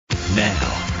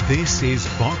Now, this is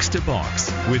Box to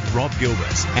Box with Rob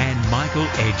Gilbert and Michael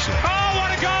Edgley. Oh,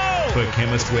 what a goal! For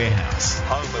Chemist Warehouse.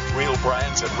 Home of real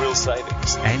brands and real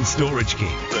savings. And Storage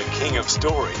King. The king of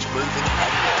storage, moving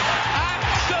and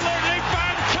Absolutely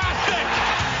fantastic!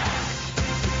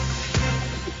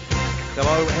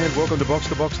 Hello and welcome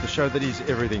to Box, the show that is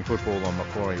everything football on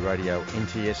Macquarie Radio,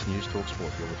 NTS News Talk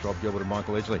Sport. You're with Rob Gilbert and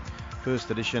Michael Edgley.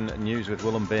 First edition news with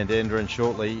Willem van Denderen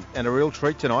shortly, and a real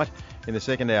treat tonight in the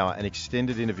second hour, an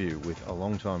extended interview with a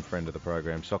long-time friend of the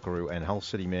program, Socceroo and Hull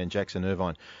City man Jackson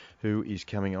Irvine, who is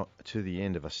coming up to the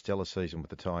end of a stellar season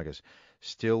with the Tigers.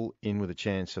 Still in with a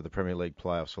chance of the Premier League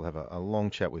playoffs. We'll have a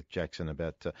long chat with Jackson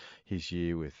about his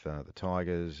year with the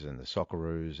Tigers and the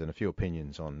Socceroos and a few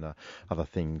opinions on other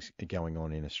things going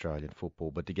on in Australian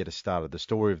football. But to get us started, the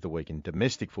story of the week in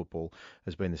domestic football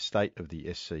has been the state of the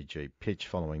SCG pitch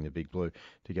following the Big Blue,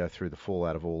 to go through the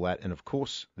fallout of all that. And of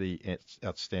course, the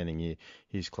outstanding year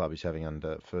his club is having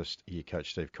under first-year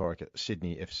coach Steve Corica,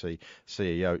 Sydney FC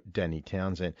CEO Danny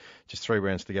Townsend. Just 3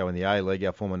 rounds to go in the A-League.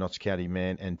 Our former Notts County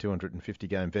man and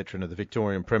 250-game veteran of the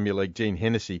Victorian Premier League, Dean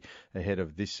Hennessy, ahead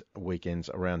of this weekend's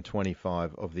round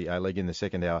 25 of the A-League. In the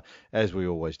second hour, as we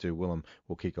always do, Willem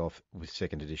will kick off with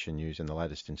second edition news and the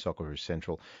latest in Socceroo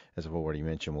Central. As I've already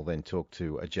mentioned, we'll then talk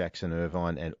to Jackson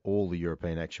Irvine and all the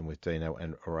European action with Dino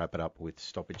and wrap it up with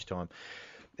stoppage time.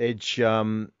 Edge,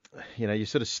 you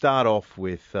sort of start off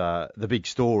with the big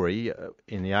story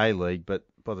in the A-League, but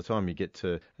by the time you get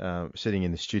to sitting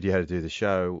in the studio to do the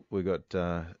show, we've got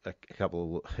a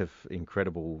couple of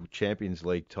incredible Champions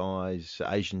League ties,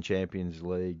 Asian Champions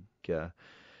League.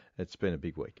 It's been a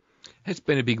big week. It's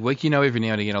been a big week. You know, every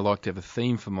now and again I like to have a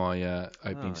theme for my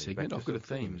opening segment. I've got a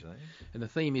theme. Themes, and the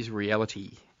theme is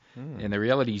reality. And the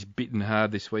reality's bitten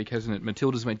hard this week, hasn't it?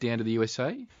 Matildas went down to the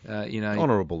USA.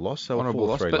 Honourable loss. So honourable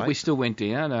loss, but late. We still went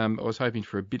down. I was hoping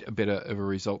for a bit better of a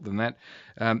result than that.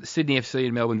 Sydney FC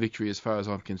and Melbourne Victory, as far as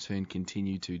I'm concerned,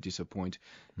 continue to disappoint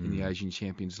in the Asian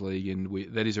Champions League,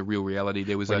 and that is a real reality.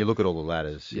 There was when you look at all the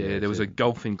ladders. There was a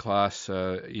golfing class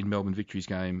in Melbourne Victory's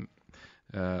game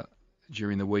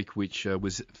during the week, which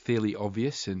was fairly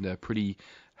obvious and pretty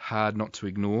hard not to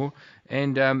ignore.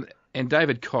 And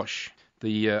David Koch,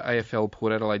 the AFL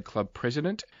Port Adelaide Club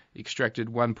president, extracted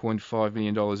 $1.5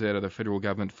 million out of the federal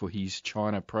government for his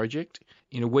China project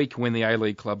in a week when the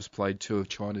A-League clubs played 2 of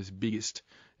China's biggest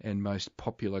and most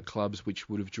popular clubs, which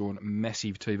would have drawn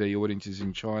massive TV audiences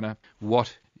in China.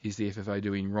 What is the FFA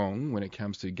doing wrong when it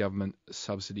comes to government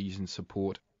subsidies and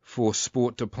support for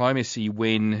sport diplomacy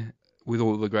when, with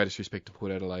all the greatest respect to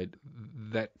Port Adelaide,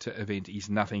 that event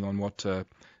is nothing on what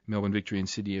Melbourne Victory and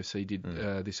Sydney FC did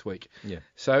this week. Yeah.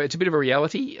 So it's a bit of a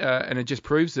reality, and it just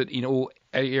proves that in all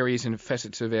areas and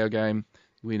facets of our game,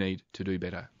 we need to do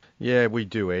better. Yeah, we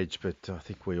do, Edge, but I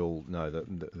think we all know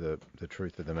that the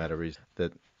truth of the matter is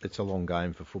that it's a long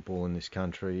game for football in this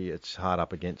country. It's hard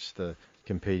up against the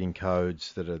competing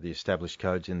codes that are the established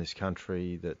codes in this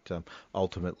country, that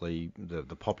ultimately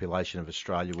the population of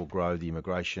Australia will grow, the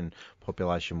immigration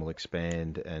population will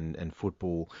expand, and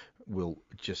football will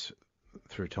just,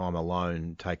 through time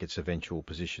alone, take its eventual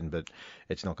position, but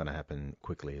it's not going to happen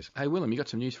quickly. Hey, Willem, you got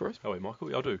some news for us? Oh, hey, Michael.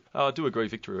 Yeah, I do. I do agree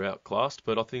Victory are outclassed,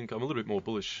 but I think I'm a little bit more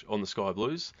bullish on the Sky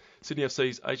Blues. Sydney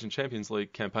FC's Asian Champions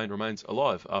League campaign remains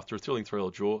alive after a thrilling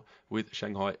 3-0 draw with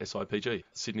Shanghai SIPG.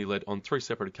 Sydney led on 3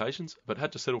 separate occasions, but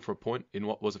had to settle for a point in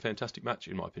what was a fantastic match,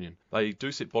 in my opinion. They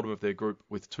do sit bottom of their group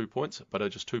with 2 points, but are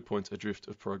just 2 points adrift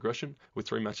of progression with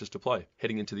 3 matches to play.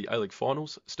 Heading into the A-League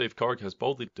finals, Steve Corica has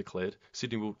boldly declared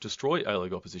Sydney will destroy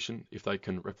A-League opposition if they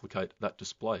can replicate that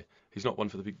display. He's not one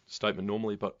for the big statement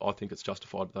normally, but I think it's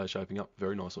justified that they're shaping up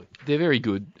very nicely. They're very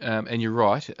good, and you're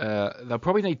right. They'll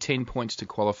probably need 10 points to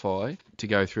qualify to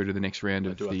go through to the next round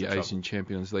of the Asian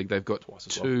Champions League. They've got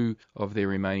 2 of their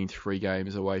remaining 3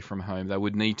 games away from home. They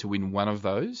would need to win one of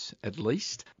those, at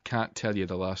least. Can't tell you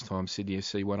the last time Sydney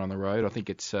FC won on the road. I think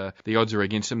it's the odds are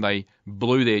against them. They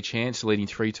blew their chance, leading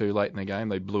 3-2 late in the game.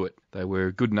 They blew it. They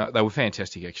were good enough. They were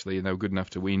fantastic, actually, and they were good enough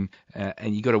to win. And I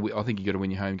think you got to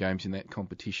win your home games in that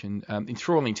competition.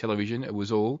 Enthralling television, it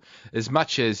was all. As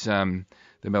much as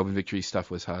the Melbourne Victory stuff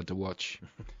was hard to watch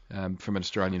from an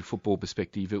Australian football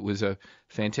perspective, it was a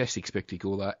fantastic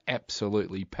spectacle.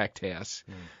 Absolutely packed house.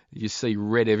 You see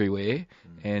red everywhere,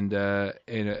 and a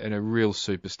real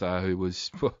superstar who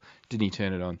was, didn't he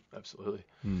turn it on? Absolutely.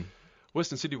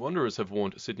 Western Sydney Wanderers have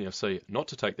warned Sydney FC not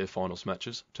to take their finals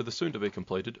matches to the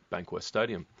soon-to-be-completed Bankwest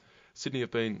Stadium. Sydney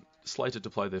have been slated to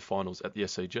play their finals at the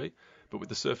SCG, but with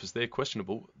the surface there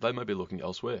questionable, they may be looking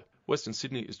elsewhere. Western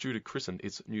Sydney is due to christen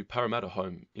its new Parramatta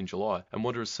home in July, and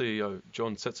Wanderers CEO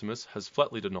John Setzimus has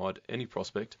flatly denied any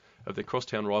prospect of their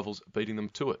crosstown rivals beating them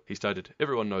to it. He stated,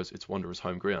 "Everyone knows it's Wanderers'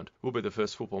 home ground. We'll be the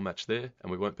first football match there,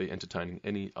 and we won't be entertaining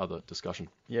any other discussion."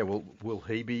 Yeah, well, will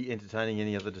he be entertaining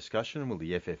any other discussion? Will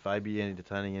the FFA be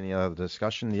entertaining any other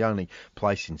discussion? The only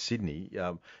place in Sydney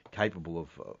capable of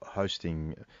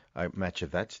hosting a match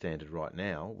of that standard right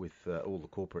now, with all the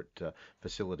corporate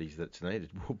facilities that's needed,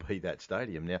 will be that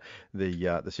stadium. Now,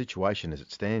 the situation as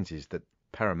it stands is that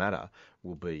Parramatta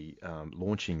will be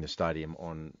launching the stadium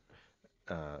on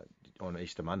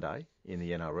Easter Monday in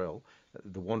the NRL.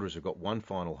 The Wanderers have got one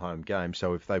final home game,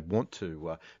 so if they want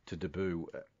to debut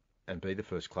and be the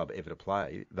first club ever to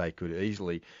play, they could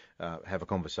easily have a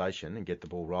conversation and get the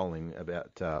ball rolling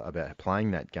about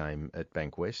playing that game at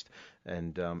Bankwest,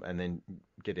 and then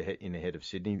get ahead of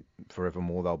Sydney.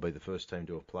 Forevermore, they'll be the first team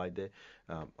to have played there.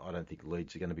 I don't think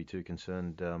Leeds are going to be too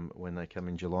concerned when they come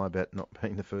in July about not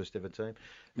being the first ever team.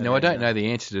 No, I don't know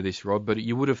the answer to this, Rob, but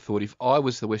you would have thought if I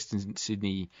was the Western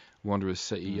Sydney Wanderers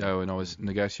CEO and I was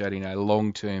negotiating a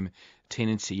long-term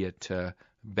tenancy at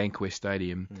Bankwest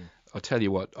Stadium, I'll tell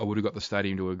you what, I would have got the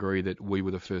stadium to agree that we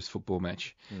were the first football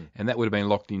match. And that would have been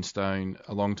locked in stone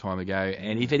a long time ago.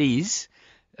 And if it is,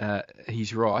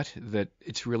 he's right that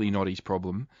it's really not his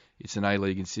problem. It's an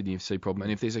A-League and Sydney FC problem.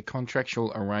 And if there's a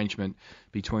contractual arrangement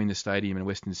between the stadium and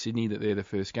Western Sydney that they're the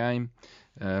first game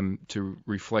to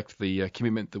reflect the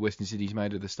commitment that Western Sydney's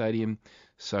made to the stadium,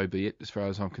 so be it, as far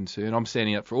as I'm concerned. I'm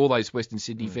standing up for all those Western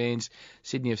Sydney fans.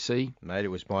 Sydney FC. Mate, it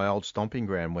was my old stomping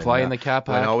ground. Play in the car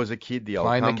park. When I was a kid, the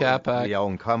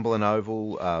old Cumberland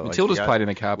Oval. Matilda's played in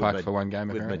the car park for one game,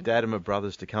 with apparently. my dad and my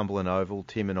brothers to Cumberland Oval.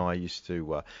 Tim and I used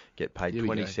to get paid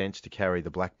 20 cents to carry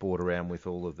the blackboard around with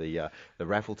all of the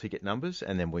raffle ticket numbers,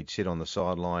 and then we'd sit on the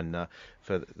sideline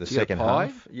for the second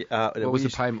half. What was the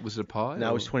payment? Was it a pie? No,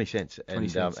 it was 20 cents. 20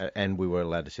 cents. And we were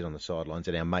allowed to sit on the sidelines,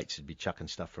 and our mates would be chucking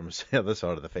stuff from the other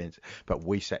side of the fence. But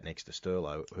we sat next to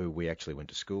Sterlo, who we actually went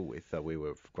to school with. We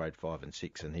were grade 5 and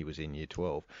 6, and he was in year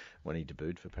 12 when he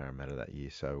debuted for Parramatta that year.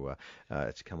 So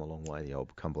it's come a long way, the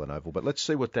old Cumberland Oval. But let's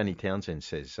see what Danny Townsend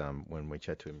says when we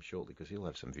chat to him shortly, because he'll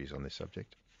have some views on this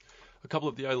subject. A couple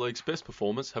of the A-League's best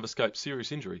performers have escaped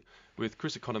serious injury, with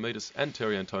Chris Economidis and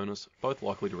Terry Antonis both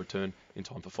likely to return in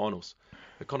time for finals.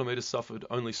 Economidis suffered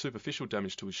only superficial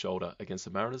damage to his shoulder against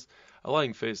the Mariners,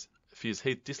 allaying fears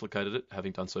he'd dislocated it,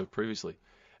 having done so previously.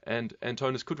 And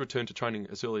Antonis could return to training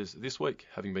as early as this week,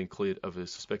 having been cleared of a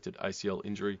suspected ACL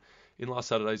injury in last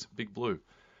Saturday's Big Blue.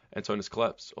 Antonis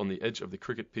collapsed on the edge of the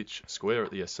cricket pitch square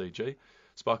at the SCG,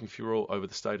 sparking furore over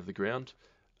the state of the ground.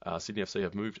 Sydney FC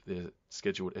have moved their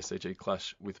scheduled SCG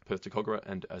clash with Perth to Kogarah,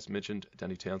 and as mentioned,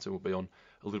 Danny Townsend will be on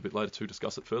a little bit later to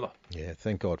discuss it further. Yeah,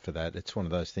 thank God for that. It's one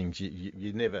of those things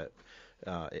you never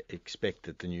expect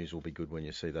that the news will be good when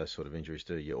you see those sort of injuries,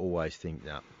 do you? Always think,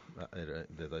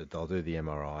 they'll do the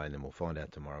MRI and then we'll find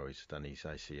out tomorrow he's done his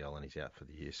ACL and he's out for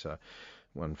the year. So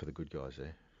one for the good guys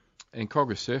there. And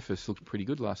Kogarah's surface looked pretty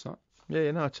good last night.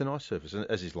 Yeah, no, it's a nice surface. And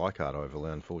as is Leichhardt Oval,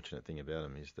 the unfortunate thing about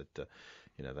them is that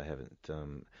they haven't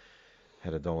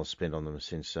had $1 spent on them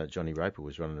since Johnny Raper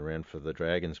was running around for the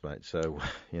Dragons, mate. So,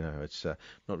 it's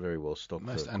not very well stocked.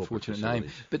 Most for unfortunate name.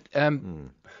 But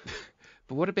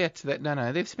but what about that?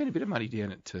 No, they've spent a bit of money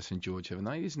down at St George, haven't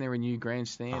they? Isn't there a new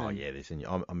grandstand? Oh, yeah, there's a new.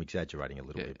 I'm exaggerating a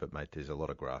little bit, but, mate, there's a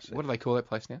lot of grass there. What do they call that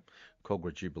place now?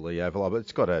 Kogarah Jubilee Oval. But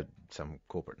it's got some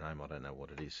corporate name. I don't know what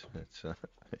it is. It's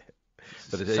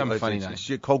but it's funny name. It's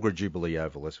Kogarah Jubilee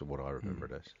Oval. That's what I remember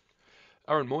it as.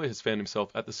 Aaron Moy has found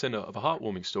himself at the centre of a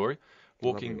heartwarming story,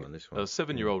 walking a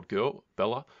 7-year-old girl,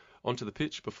 Bella, onto the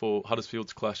pitch before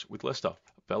Huddersfield's clash with Leicester.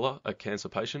 Bella, a cancer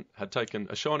patient, had taken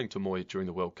a shining to Moy during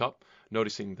the World Cup,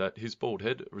 noticing that his bald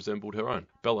head resembled her own.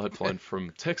 Bella had flown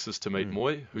from Texas to meet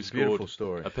Moy, who scored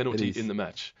a penalty in the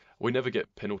match. "We never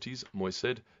get penalties," Moy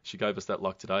said. "She gave us that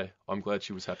luck today. I'm glad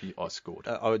she was happy I scored."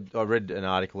 I read an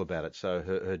article about it. So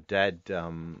her dad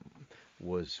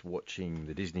was watching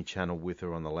the Disney Channel with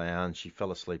her on the lounge. She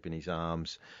fell asleep in his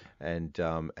arms,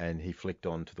 and he flicked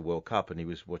on to the World Cup, and he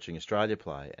was watching Australia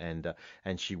play, and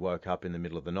she woke up in the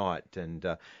middle of the night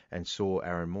and saw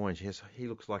Aaron Moy, and she says, "He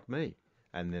looks like me."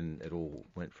 And then it all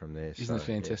went from there. Isn't it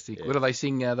fantastic? Yeah. What do they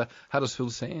sing? The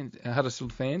Huddersfield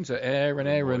fans?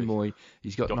 Aaron Moy.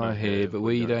 He's got no hair, but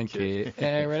we don't care.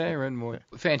 Aaron Moy.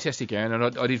 Fantastic, Aaron.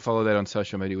 And I did follow that on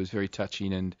social media. It was very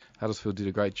touching, and Huddersfield did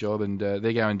a great job, and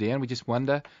they're going down. We just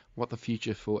wonder what the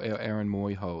future for our Aaron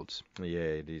Moy holds. Yeah,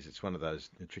 it is. It's one of those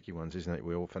tricky ones, isn't it?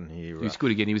 We often hear... He was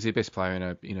good again. He was their best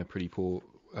player in a pretty poor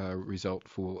result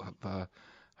for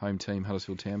home team,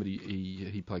 Huddersfield Town, but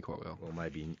he played quite well. Well,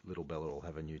 maybe Little Bella will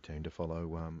have a new team to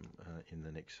follow in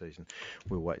the next season.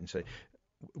 We'll wait and see.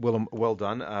 Well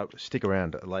done. Stick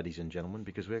around, ladies and gentlemen,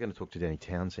 because we're going to talk to Danny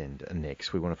Townsend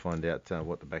next. We want to find out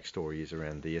what the backstory is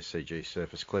around the SCG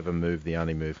surface. Clever move, the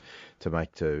only move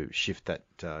to shift that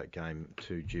game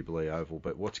to Jubilee Oval.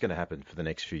 But what's going to happen for the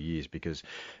next few years? Because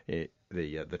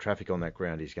the traffic on that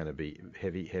ground is going to be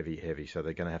heavy. So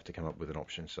they're going to have to come up with an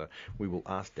option. So we will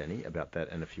ask Danny about that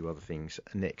and a few other things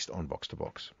next on Box to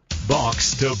Box.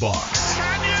 Box to Box.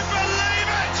 Can you believe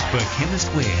it? For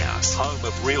Chemist Warehouse Home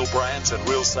of real brands and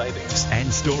real savings.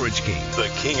 and Storage King. The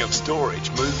king of storage,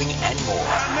 moving and more.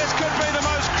 And this could be the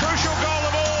most crucial goal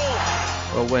of all.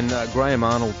 Well, when Graham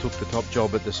Arnold took the top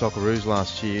job at the Socceroos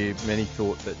last year, many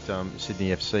thought that Sydney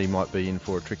FC might be in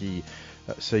for a tricky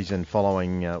season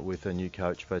following with a new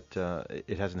coach, but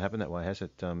it hasn't happened that way, has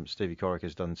it? Stevie Corrick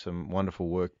has done some wonderful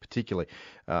work, particularly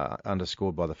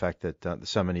underscored by the fact that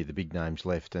so many of the big names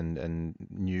left and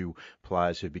new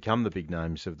players who've become the big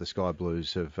names of the Sky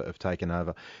Blues have taken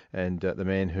over. And the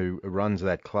man who runs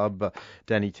that club,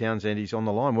 Danny Townsend, is on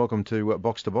the line. Welcome to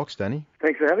Box to Box, Danny.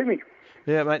 Thanks for having me.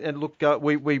 Yeah, mate. And look,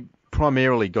 we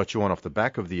primarily got you on off the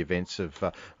back of the events of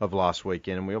last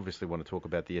weekend, and we obviously want to talk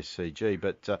about the SCG.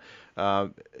 But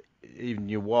in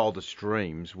your wildest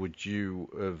dreams, would you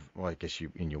have? Well, I guess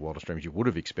in your wildest dreams, you would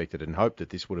have expected and hoped that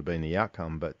this would have been the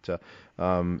outcome. But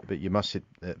you must sit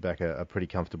back a pretty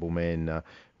comfortable man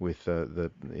with the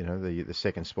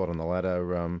second spot on the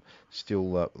ladder,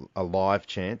 still a live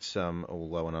chance,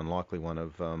 although an unlikely one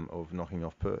of knocking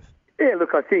off Perth. Yeah,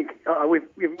 look, I think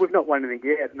we've not won anything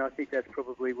yet, and I think that's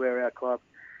probably where our club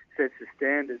sets the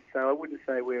standard. So I wouldn't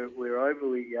say we're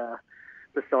overly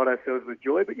beside ourselves with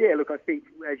joy, but yeah, look, I think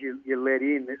as you led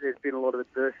in, there's been a lot of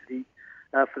adversity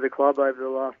for the club over the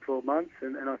last 12 months,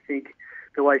 and I think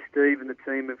the way Steve and the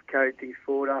team have carried things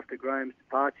forward after Graham's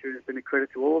departure has been a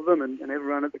credit to all of them and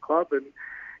everyone at the club. And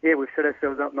yeah, we've set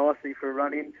ourselves up nicely for a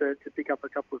run-in to pick up a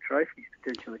couple of trophies,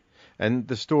 potentially. And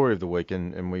the story of the week,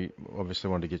 and we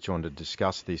obviously wanted to get you on to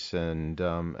discuss this and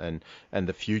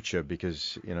the future,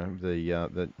 because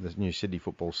the new Sydney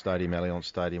Football Stadium, Allianz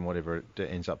Stadium, whatever it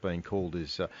ends up being called,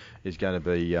 is going to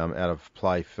be out of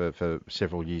play for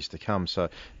several years to come. So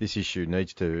this issue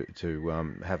needs to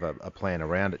have a plan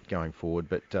around it going forward.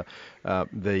 But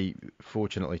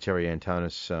fortunately Terry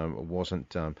Antonis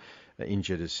wasn't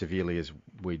injured as severely as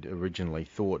we'd originally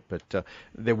thought, but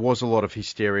there was a lot of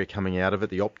hysteria coming out of it.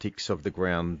 The optics of the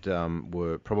ground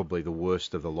were probably the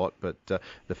worst of the lot, but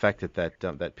the fact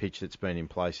that pitch that's been in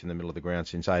place in the middle of the ground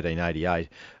since 1888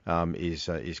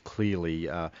 is clearly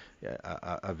a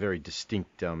very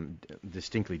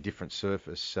distinctly different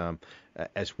surface,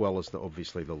 as well as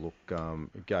obviously the look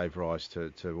gave rise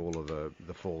to all of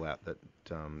the fallout that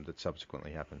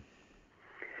subsequently happened.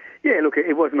 Yeah, look,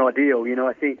 it wasn't ideal.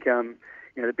 I think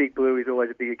the Big Blue is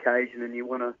always a big occasion, and you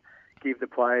want to give the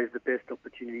players the best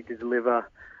opportunity to deliver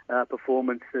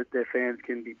performance that their fans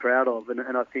can be proud of.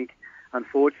 And I think,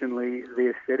 unfortunately, the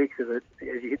aesthetics of it,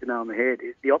 as you hit the nail on the head,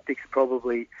 the optics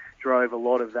probably drove a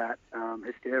lot of that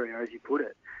hysteria, as you put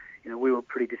it. We were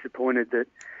pretty disappointed that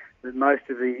most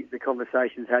of the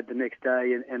conversations had the next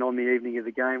day and on the evening of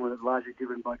the game were largely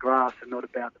driven by grass and not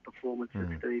about the performance that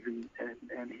Steve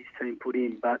and his team put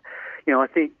in. But, I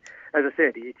think, as I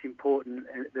said, it's important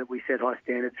that we set high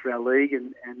standards for our league,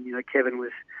 and Kevin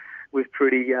was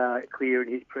pretty clear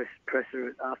in his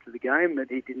presser after the game that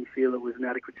he didn't feel it was an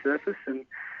adequate surface,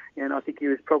 and I think he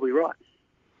was probably right.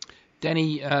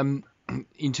 Danny,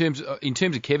 in terms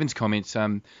of Kevin's comments,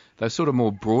 they're sort of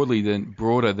more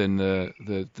broader than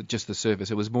the just the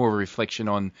surface. It was more of a reflection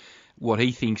on what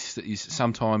he thinks is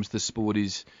sometimes the sport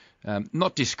is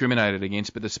not discriminated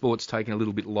against, but the sport's taken a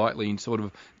little bit lightly in sort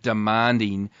of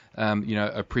demanding,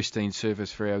 a pristine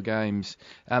surface for our games.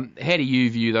 How do you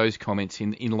view those comments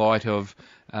in light of,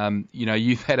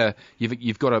 you've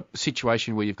got a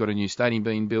situation where you've got a new stadium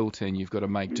being built and you've got to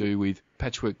make do with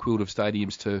patchwork quilt of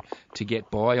stadiums to get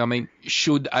by? I mean,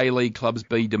 should A-League clubs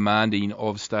be demanding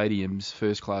of stadiums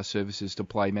first-class services to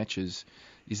play matches?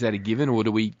 Is that a given, or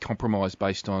do we compromise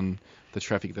based on the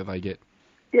traffic that they get?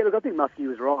 Yeah, look, I think Muskie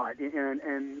was right,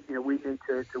 and we need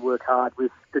to work hard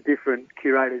with the different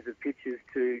curators of pitches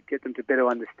to get them to better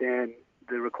understand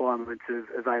the requirements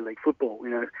of A-League football.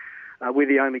 We're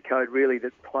the only code really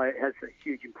that has a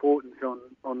huge importance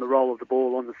on the role of the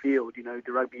ball on the field.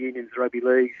 The rugby unions, the rugby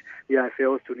leagues, the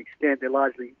AFLs to an extent, they're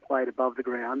largely played above the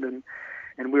ground, and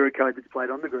we're a code that's played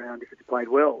on the ground if it's played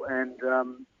well. And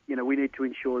we need to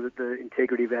ensure that the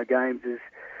integrity of our games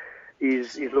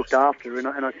is looked after, and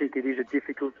I think it is a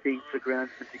difficult thing for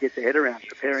groundsmen to get their head around,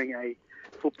 preparing a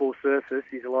football surface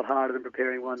is a lot harder than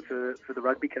preparing one for the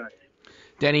rugby coach.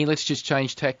 Danny, let's just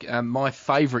change tack. My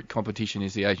favourite competition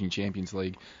is the Asian Champions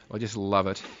League. I just love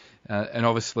it. And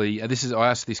obviously, I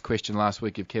asked this question last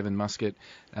week of Kevin Muscat.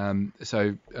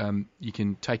 So you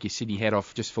can take your Sydney hat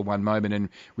off just for one moment and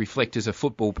reflect as a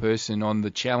football person on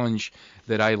the challenge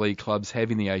that A-League clubs have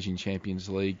in the Asian Champions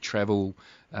League: travel,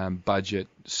 budget,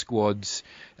 squads.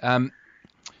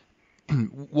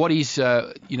 What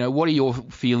are your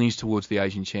feelings towards the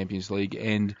Asian Champions League,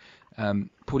 and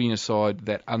putting aside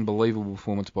that unbelievable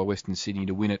performance by Western Sydney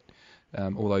to win it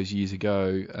all those years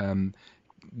ago,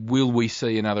 will we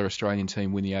see another Australian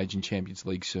team win the Asian Champions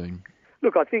League soon?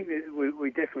 Look, I think that we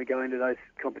definitely go into those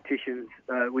competitions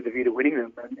with a view to winning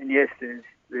them. And yes,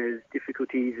 there's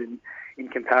difficulties in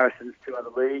comparisons to other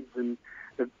leagues, and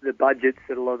the budgets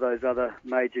that a lot of those other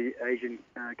major Asian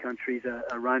countries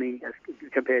are running as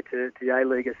compared to the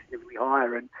A-League are significantly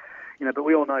higher. And but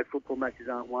we all know football matches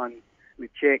aren't won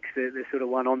with checks; they're sort of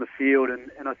won on the field.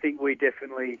 And I think we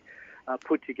definitely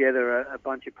put together a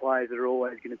bunch of players that are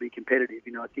always going to be competitive.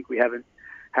 I think we haven't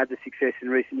had the success in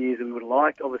recent years that we would have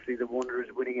liked. Obviously, the Wanderers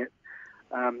winning it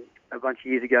a bunch of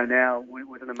years ago now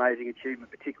was an amazing achievement,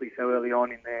 particularly so early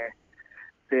on in their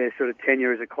sort of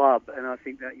tenure as a club. And I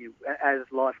think that as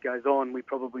life goes on, we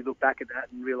probably look back at that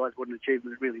and realise what an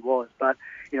achievement it really was. But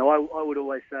I would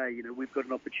always say we've got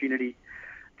an opportunity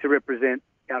to represent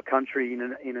our country in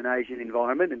an Asian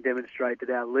environment and demonstrate that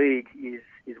our league is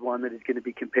one that is going to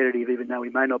be competitive, even though we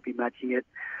may not be matching it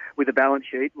with a balance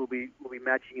sheet. We'll be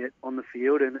matching it on the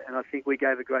field, and I think we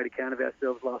gave a great account of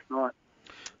ourselves last night.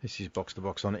 This is Box to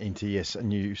Box on NTS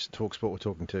News Talksport. We're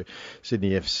talking to Sydney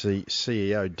FC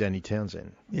CEO Danny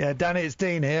Townsend. Yeah, Danny, it's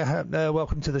Dean here.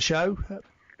 Welcome to the show.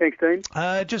 Thanks, Dean.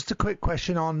 Just a quick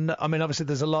question on, obviously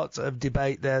there's a lot of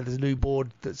debate there. There's a new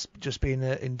board that's just been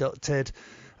inducted,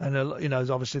 and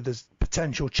obviously there's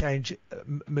potential change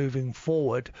moving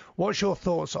forward. What's your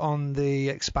thoughts on the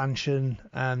expansion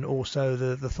and also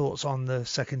the thoughts on the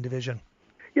second division?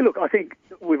 Yeah, look, I think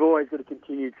we've always got to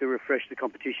continue to refresh the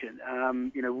competition.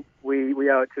 We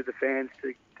owe it to the fans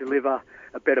to deliver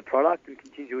a better product and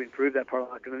continue to improve that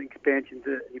product, and I think expansion's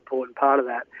an important part of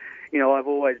that. I've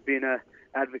always been an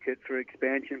advocate for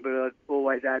expansion, but I'd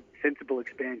always add sensible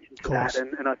expansion to that,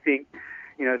 and I think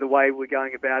the way we're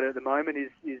going about it at the moment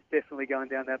is definitely going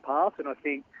down that path, and I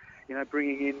think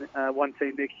bringing in one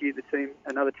team next year,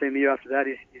 another team the year after that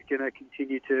is going to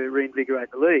continue to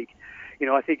reinvigorate the league.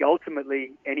 I think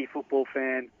ultimately any football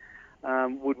fan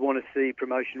would want to see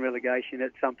promotion relegation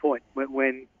at some point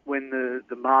when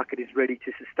the market is ready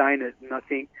to sustain it, and I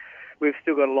think we've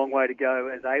still got a long way to go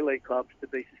as A-League clubs to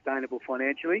be sustainable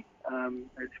financially.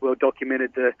 It's well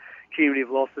documented the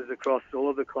cumulative losses across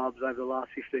all of the clubs over the last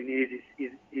 15 years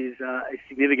is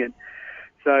significant.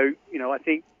 So, I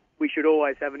think we should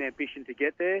always have an ambition to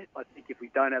get there. I think if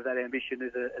we don't have that ambition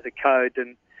as a code,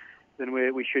 then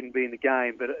we shouldn't be in the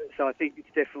game. But so I think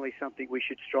it's definitely something we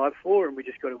should strive for, and we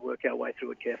just got to work our way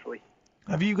through it carefully.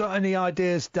 Have you got any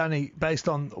ideas, Danny, based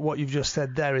on what you've just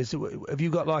said there? Have you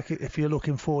got, if you're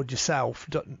looking forward yourself,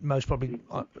 most probably,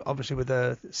 obviously with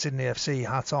the Sydney FC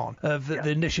hat on, the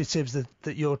initiatives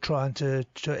that you're trying to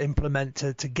implement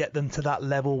to get them to that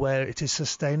level where it is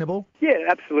sustainable? Yeah,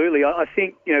 absolutely. I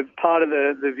think, part of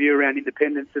the view around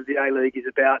independence of the A-League is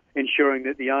about ensuring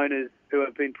that the owners who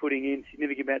have been putting in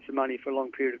significant amounts of money for a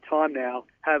long period of time now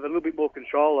have a little bit more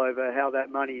control over how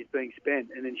that money is being spent,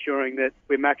 and ensuring that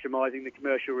we're maximising the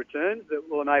commercial returns that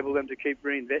will enable them to keep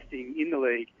reinvesting in the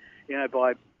league,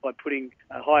 by putting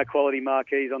higher quality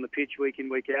marquees on the pitch week in,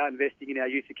 week out, investing in our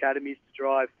youth academies to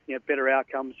drive better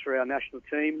outcomes for our national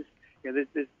teams.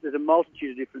 There's a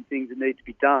multitude of different things that need to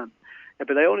be done, but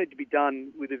they all need to be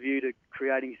done with a view to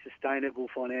creating a sustainable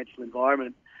financial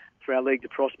environment for our league to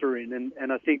prosper in,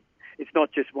 and I think it's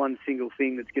not just one single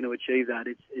thing that's going to achieve that.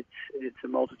 It's a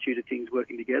multitude of things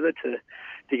working together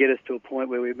to get us to a point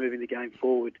where we're moving the game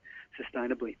forward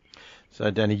sustainably. So,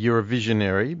 Danny, you're a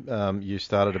visionary. You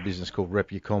started a business called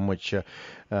Replicom, which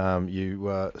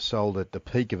you sold at the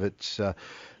peak of its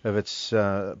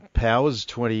powers,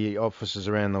 20 offices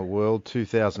around the world,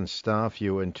 2,000 staff.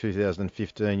 In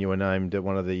 2015, you were named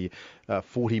one of the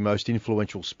 40 most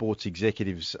influential sports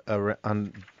executives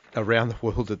around the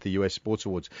world at the US Sports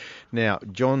Awards. Now,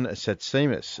 John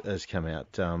Satsimas has come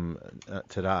out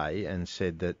today and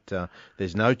said that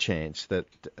there's no chance that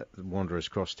Wanderers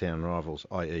crosstown rivals,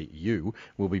 i.e. you,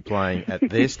 will be playing at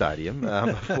their stadium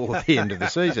before the end of the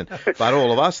season. But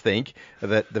all of us think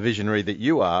that the visionary that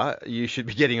you are, you should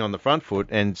be getting on the front foot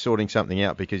and sorting something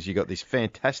out, because you've got this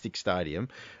fantastic stadium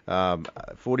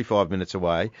 45 minutes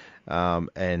away,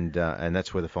 and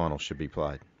that's where the final should be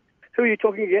played. Who are you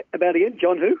talking about again?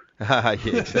 John who? Yeah,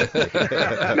 exactly.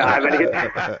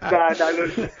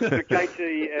 Look,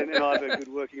 Casey and I have a good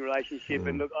working relationship,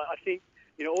 and look, I think,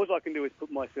 all I can do is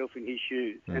put myself in his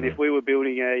shoes. And if we were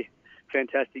building a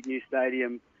fantastic new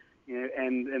stadium,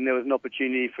 and there was an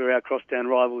opportunity for our crosstown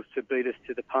rivals to beat us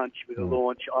to the punch with a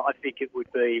launch, I think it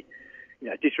would be,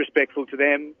 disrespectful to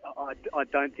them. I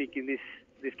don't think in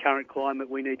this current climate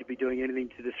we need to be doing anything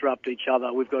to disrupt each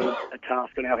other. We've got a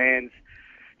task on our hands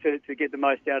to get the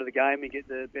most out of the game and get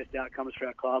the best outcomes for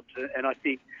our clubs. And I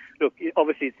think, look,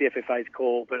 obviously it's the FFA's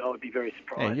call, but I would be very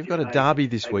surprised. And you've got a derby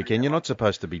this weekend. You're not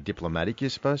supposed to be diplomatic. You're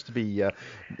supposed to be,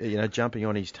 jumping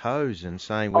on his toes and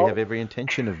saying we have every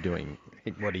intention of doing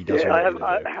what he doesn't want to do.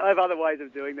 I have other ways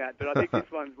of doing that, but I think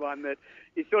this one's one that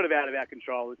is sort of out of our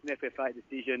control. It's an FFA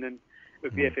decision, and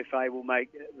look, the FFA will make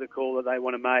the call that they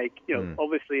want to make.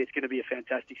 Obviously it's going to be a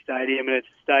fantastic stadium, and it's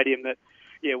a stadium that,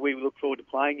 we look forward to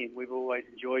playing in. We've always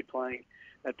enjoyed playing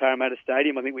at Parramatta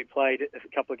Stadium. I think we played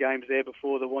a couple of games there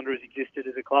before the Wanderers existed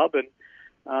as a club,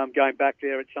 and going back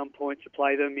there at some point to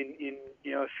play them in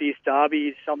a fierce derby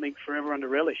is something for everyone to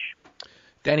relish.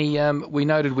 Danny, we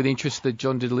noted with interest that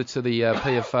John Didlitzer, the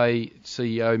PFA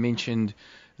CEO, mentioned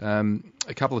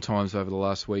a couple of times over the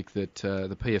last week that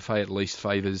the PFA at least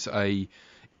favours a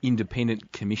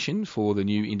independent commission for the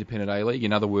new independent A-League.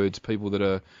 In other words, people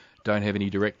that don't have any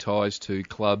direct ties to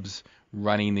clubs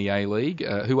running the A-League,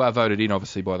 who are voted in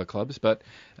obviously by the clubs, but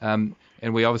and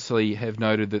we obviously have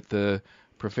noted that the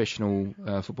Professional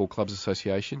Football Clubs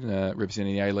Association,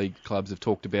 representing the A-League clubs, have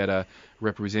talked about a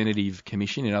representative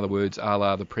commission. In other words, a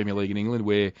la the Premier League in England,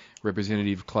 where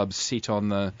representative clubs sit on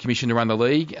the commission to run the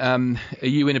league. Are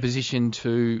you in a position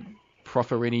to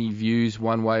proffer any views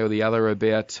one way or the other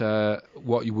about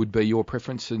what would be your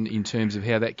preference in terms of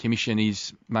how that commission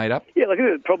is made up? Yeah,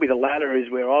 probably the latter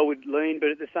is where I would lean, but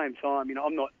at the same time,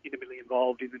 I'm not intimately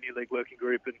involved in the new league working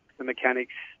group and the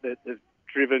mechanics that have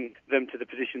driven them to the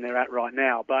position they're at right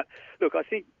now. But look, I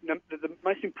think the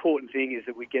most important thing is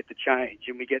that we get the change,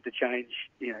 and we get the change,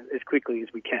 as quickly as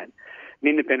we can. An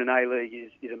independent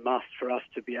A-League is a must for us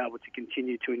to be able to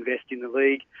continue to invest in the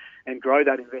league and grow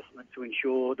that investment to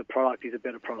ensure the product is a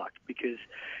better product. Because,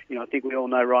 I think we all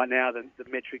know right now that the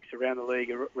metrics around the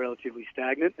league are relatively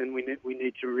stagnant, and we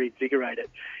need to reinvigorate it.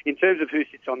 In terms of who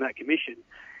sits on that commission,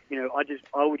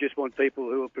 I would just want people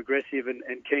who are progressive and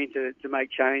keen to make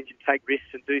change and take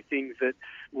risks and do things that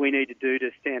we need to do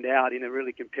to stand out in a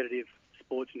really competitive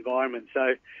sports environment.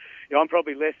 So, I'm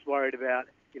probably less worried about,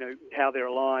 how they're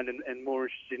aligned and more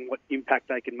interested in what impact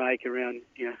they can make around,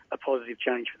 a positive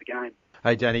change for the game.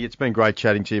 Hey, Danny, it's been great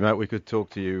chatting to you, mate. We could talk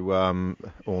to you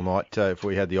all night if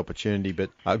we had the opportunity,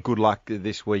 but good luck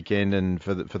this weekend and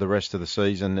for the rest of the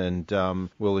season, and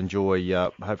we'll enjoy,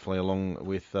 hopefully, along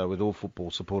with all football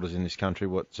supporters in this country,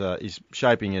 what is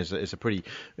shaping as a pretty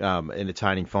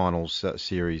entertaining finals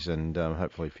series, and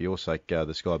hopefully, for your sake,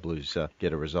 the Sky Blues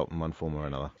get a result in one form or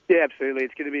another. Yeah, absolutely.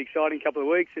 It's going to be an exciting couple of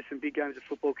weeks. There's some big games of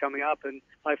football coming up, and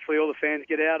hopefully all the fans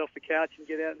get out off the couch and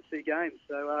get out and see games.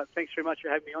 So thanks very much for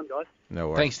having me on, guys. No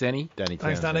worries. Thanks, Danny.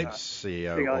 Thanks, Danny.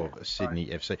 CEO of Sydney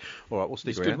FC. All right, we'll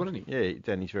stick around. He's good, wasn't he? Yeah,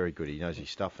 Danny's very good. He knows his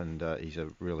stuff, and he's a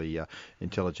really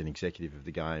intelligent executive of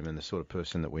the game and the sort of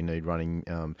person that we need running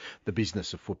the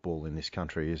business of football in this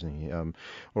country, isn't he? All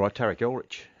right, Tarek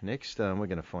Elrich next. We're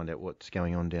going to find out what's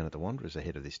going on down at the Wanderers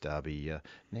ahead of this derby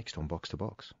next on Box to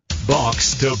Box.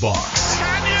 Box to Box.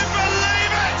 Can you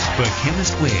believe it? For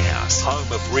Chemist Warehouse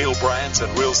Home of real brands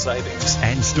and real savings.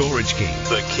 and Storage King.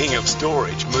 The king of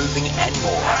storage, moving and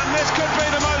more. And this could be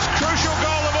the most crucial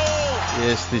goal of all.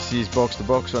 Yes, this is Box to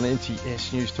Box on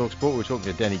NTS News Talk Sport. We were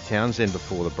talking to Danny Townsend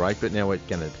before the break, but now we're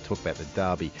going to talk about the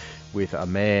derby with a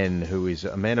man who is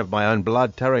a man of my own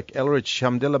blood, Tarek Elrich.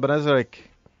 Hamdillah Benazarek.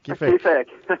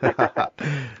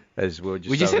 As we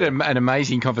just had an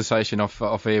amazing conversation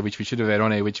off air, which we should have had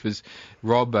on air, which was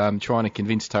Rob trying to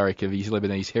convince Tarek of his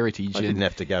Lebanese heritage. I didn't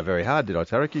have to go very hard, did I,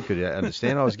 Tarek? You could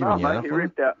understand. I was giving you enough. He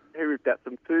ripped out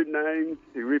some food names.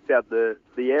 He ripped out the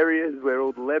areas where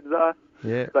all the labs are.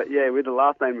 Yeah. But yeah, with the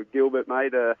last name of Gilbert,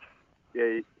 mate,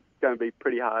 it's going to be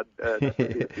pretty hard.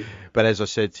 But as I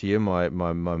said to you, my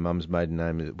mum's maiden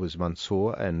name was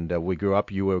Mansour, and we grew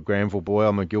up. You were a Granville boy,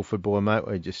 I'm a Guildford boy, mate.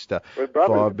 We're just we're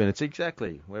brothers. 5 minutes.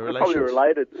 Exactly. We're relations. Probably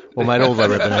related. Well, mate, all the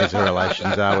Lebanese are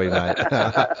relations, are we, mate?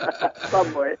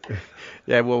 Somewhere.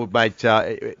 Yeah, well, mate,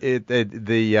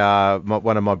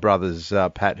 one of my brothers,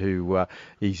 Pat, who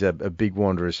he's a big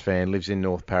Wanderers fan, lives in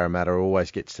North Parramatta, always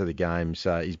gets to the games.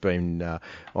 He's been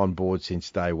on board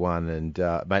since day one, and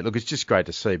mate, look, it's just great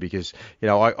to see because because,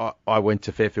 I went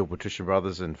to Fairfield Patricia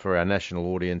Brothers, and for our national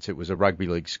audience, it was a rugby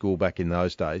league school back in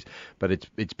those days, but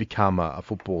it's become a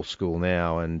football school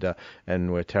now, and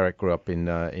where Tarek grew up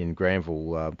in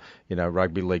Granville,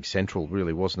 rugby league central,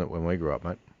 really, wasn't it, when we grew up,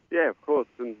 mate? Yeah, of course.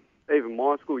 And even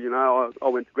my school, I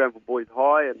went to Granville Boys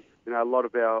High, and a lot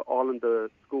of our Islander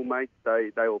schoolmates,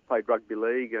 they all played rugby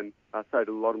league, and so did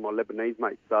a lot of my Lebanese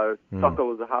mates. So soccer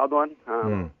was a hard one.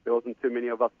 There wasn't too many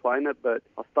of us playing it, but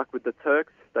I stuck with the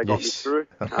Turks. They got me through.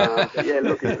 Yeah,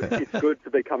 look, it's good to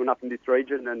be coming up in this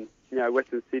region, and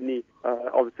Western Sydney.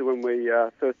 Obviously, when we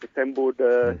first assembled,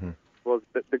 was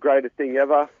the greatest thing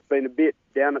ever. Been a bit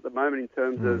down at the moment in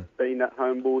terms of being at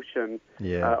Homebush, and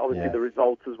obviously the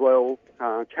results as well.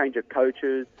 Change of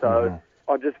coaches. So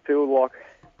I just feel like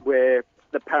we're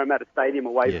the Parramatta Stadium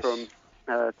away from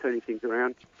turning things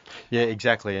around. Yeah,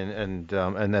 exactly, and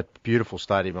that beautiful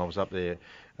stadium. I was up there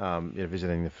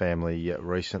visiting the family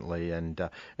recently, and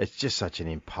it's just such an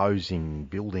imposing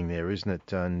building there, isn't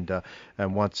it? And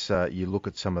once you look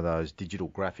at some of those digital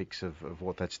graphics of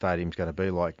what that stadium's going to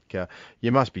be like,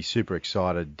 you must be super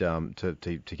excited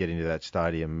to get into that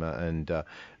stadium and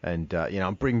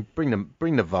bring the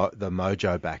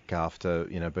mojo back after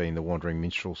being the wandering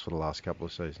minstrels for the last couple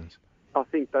of seasons. I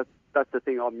think that's the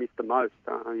thing I missed the most.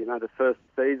 The first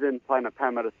season playing at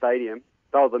Parramatta Stadium,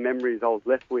 those are the memories I was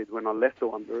left with when I left the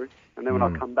Wanderers. And then when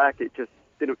I come back, it just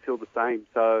didn't feel the same.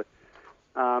 So,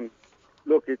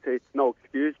 look, it's no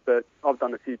excuse, but I've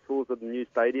done a few tours of the new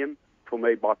stadium. For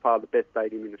me, by far the best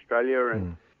stadium in Australia.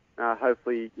 And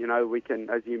hopefully, we can,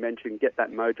 as you mentioned, get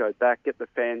that mojo back, get the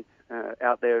fans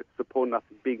out there supporting us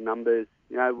in big numbers.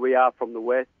 We are from the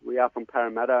West, we are from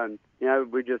Parramatta, and,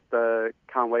 we just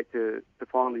can't wait to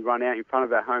finally run out in front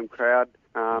of our home crowd,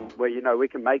 where, we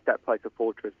can make that place a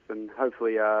fortress, and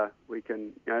hopefully we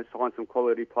can, sign some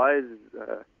quality players,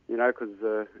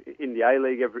 because in the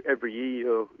A-League every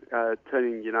year you're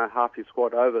turning, half your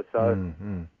squad over. So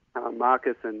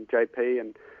Marcus and JP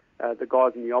and the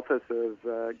guys in the office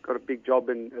have got a big job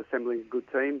in assembling a good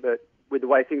team, but with the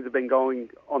way things have been going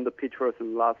on the pitch for us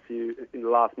in the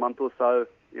last month or so,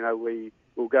 we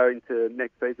will go into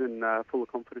next season full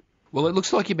of confidence. Well, it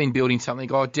looks like you've been building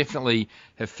something. I definitely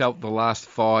have felt the last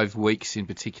 5 weeks in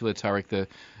particular, Tarek,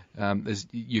 as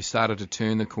you started to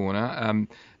turn the corner,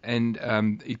 and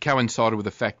it coincided with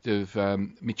the fact of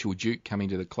Mitchell Duke coming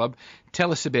to the club.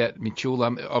 Tell us about Mitchell.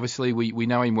 Obviously, we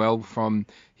know him well from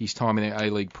his time in the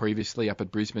A-League previously up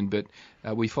at Brisbane, but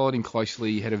we followed him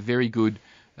closely. He had a very good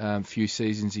few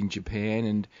seasons in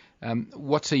Japan, and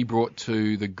what's he brought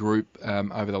to the group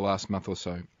over the last month or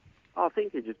so? I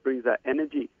think he just brings that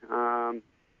energy.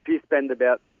 If you spend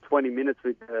about 20 minutes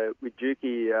with Dukey,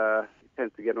 he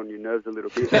tends to get on your nerves a little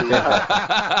bit. He's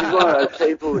one of those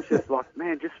people who's just like,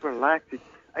 man, just relax. It's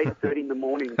 8:30 in the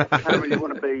morning. I don't really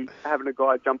want to be having a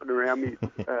guy jumping around me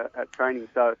at training.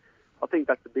 So I think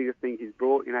that's the biggest thing he's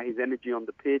brought, his energy on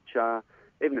the pitch.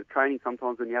 Even at training,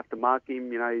 sometimes when you have to mark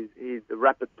him, he's a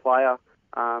rapid player.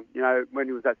 When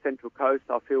he was at Central Coast,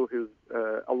 I feel he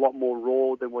was a lot more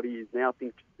raw than what he is now. I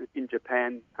think in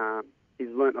Japan, he's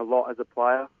learnt a lot as a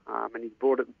player, and he's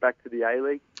brought it back to the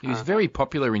A-League. He was very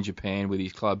popular in Japan with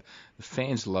his club. The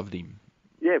fans loved him.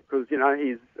 Yeah, because,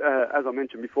 he's, as I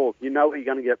mentioned before, what you're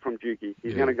going to get from Dukey.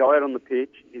 He's going to go out on the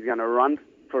pitch. He's going to run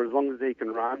for as long as he can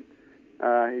run.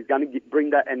 He's going to bring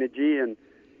that energy. And,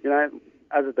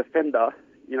 as a defender,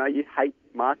 you hate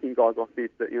marking guys like this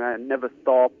that, never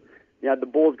stop. The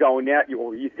ball's going out,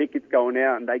 or you think it's going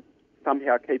out, and they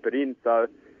somehow keep it in. So,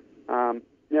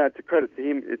 it's a credit to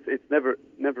him. It's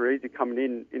never easy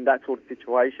coming in that sort of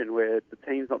situation where the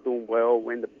team's not doing well,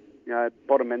 when the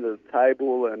bottom end of the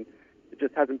table, and it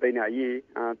just hasn't been our year.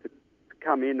 To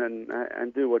come in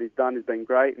and do what he's done has been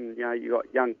great. And you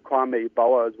got young Kwame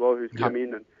Boa as well, who's come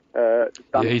in and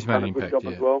done a good job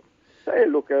as well. So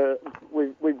look,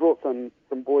 we brought some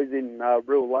boys in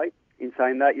real late. In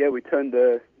saying that, we turned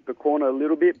the corner a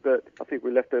little bit, but I think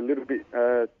we left a little bit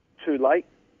too late.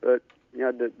 But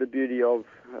the beauty of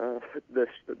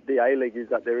the A-League is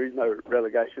that there is no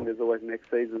relegation. There's always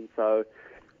next season. So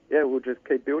we'll just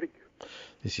keep building.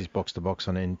 This is Box to Box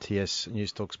on NTS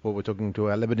News Talk Sport. We're talking to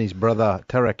our Lebanese brother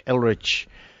Tarek Elrich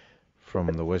from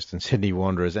the Western Sydney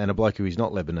Wanderers, and a bloke who is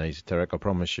not Lebanese, Tarek. I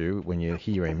promise you, when you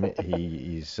hear him,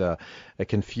 he is a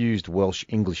confused Welsh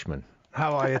Englishman.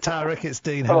 How are you, Tarek? It's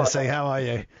Dean Hennessy. How are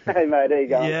you? Hey, mate. There you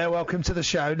go. Yeah, welcome to the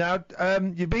show. Now,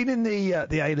 you've been in the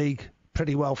A-League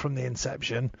pretty well from the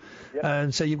inception,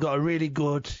 and so you've got a really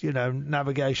good,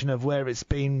 navigation of where it's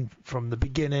been from the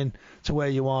beginning to where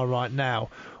you are right now.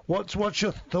 What's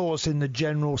your thoughts in the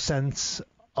general sense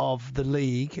of the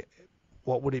league?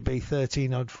 What would it be,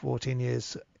 13 or 14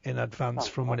 years in advance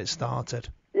from when it started?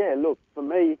 Yeah, look, for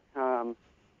me,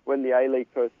 when the A-League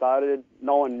first started,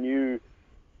 no one knew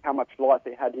how much life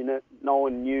it had in it. No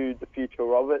one knew the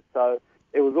future of it. So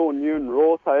it was all new and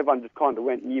raw, so everyone just kind of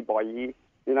went year by year.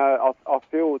 You know, I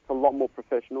feel it's a lot more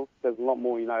professional. There's a lot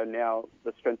more, you know, now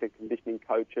the strength and conditioning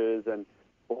coaches and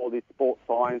all this sports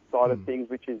science side of things,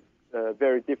 which is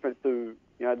very different to,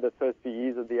 you know, the first few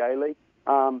years of the A-League.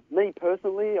 Me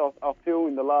personally, I feel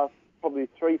in the last probably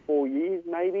 3-4 years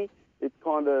maybe, it's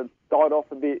kind of died off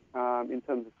a bit in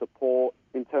terms of support,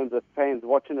 in terms of fans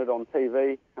watching it on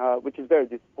TV, which is very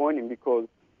disappointing because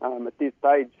at this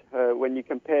stage, when you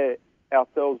compare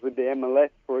ourselves with the MLS,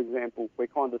 for example, we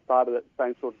kind of started at the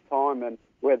same sort of time, and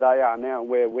where they are now and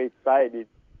where we've stayed, it's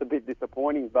a bit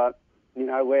disappointing, but, you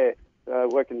know, we're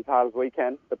working as hard as we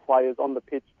can, the players on the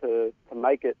pitch to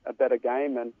make it a better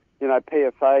game, and, you know,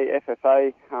 PFA,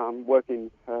 FFA working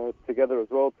together as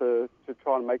well to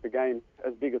try and make the game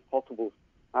as big as possible.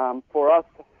 For us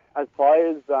as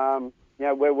players, you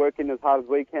know, we're working as hard as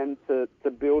we can to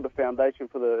build a foundation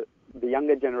for the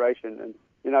younger generation. And,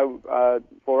 you know,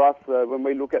 for us, when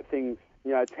we look at things,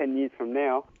 you know, 10 years from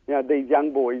now, you know, these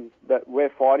young boys that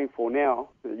we're fighting for now,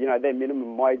 you know, their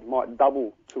minimum wage might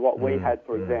double to what we had,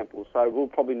 for example. So we'll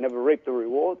probably never reap the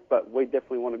rewards, but we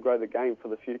definitely want to grow the game for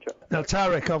the future. Now,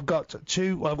 Tarek, I've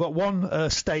got one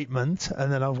statement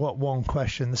and then I've got one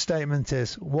question. The statement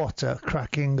is, what a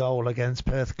cracking goal against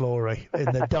Perth Glory in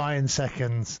the dying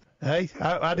seconds. Hey,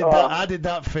 how did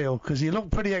that feel? Because you looked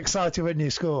pretty excited when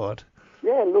you scored.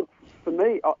 Yeah, look, for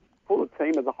me, for the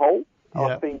team as a whole,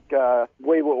 I think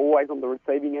we were always on the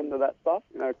receiving end of that stuff.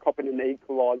 You know, copping an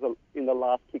equaliser in the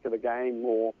last kick of the game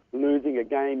or losing a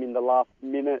game in the last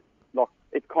minute. Like,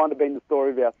 it's kind of been the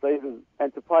story of our season.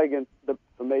 And to play against,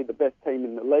 for me, the best team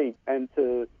in the league, and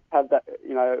to have that,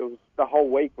 you know, it was, the whole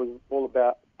week was all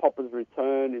about Popper's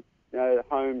return. It's, you know, the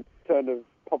home turn of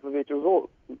Popovic. It was all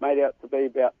made out to be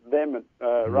about them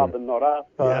rather than not us.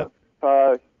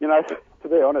 So, you know, to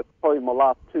be honest, probably my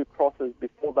last 2 crosses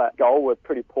before that goal were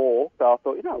pretty poor. So I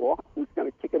thought, you know what, I'm just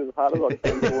going to kick it as hard as I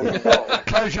can towards the goal.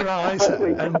 Close your eyes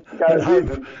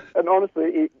and honestly,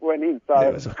 it went in. So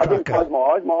I didn't close my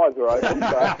eyes were open.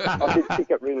 So I did kick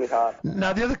it really hard.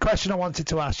 Now, the other question I wanted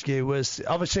to ask you was,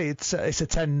 obviously it's a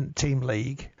 10-team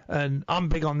league. And I'm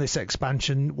big on this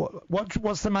expansion.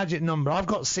 What's the magic number? I've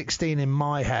got 16 in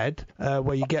my head,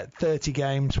 where you get 30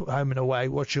 games home and away.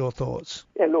 What's your thoughts?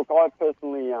 Yeah, look, I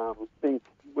personally think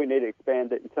we need to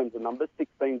expand it in terms of numbers.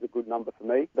 16 is a good number for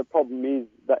me. The problem is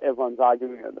that everyone's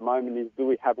arguing at the moment is, do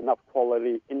we have enough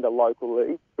quality in the local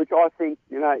league? Which I think,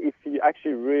 you know, if you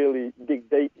actually really dig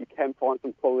deep, you can find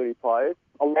some quality players.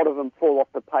 A lot of them fall off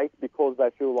the pace because they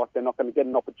feel like they're not going to get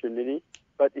an opportunity.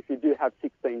 But if you do have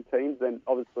 16 teams, then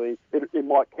obviously it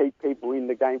might keep people in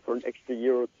the game for an extra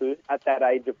year or two at that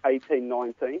age of 18,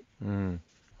 19.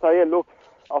 So, yeah, look,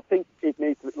 I think it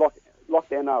needs to be like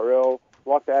the NRL,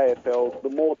 like the AFL, the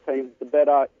more teams, the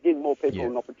better. Give more people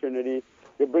an opportunity.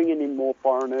 You're bringing in more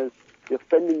foreigners. You're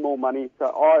spending more money. So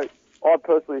I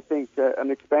personally think an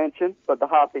expansion, but the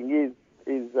hard thing is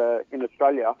in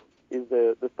Australia, is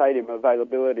the stadium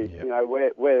availability. You know,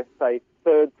 we're say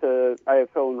third to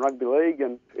AFL and rugby league,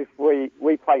 and if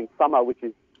we play in summer, which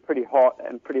is pretty hot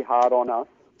and pretty hard on us,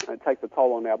 and it takes a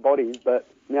toll on our bodies. But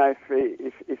you know,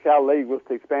 if our league was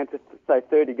to expand to say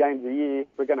 30 games a year,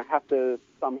 we're going to have to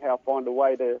somehow find a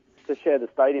way to share the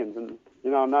stadiums. And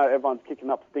you know, I know everyone's kicking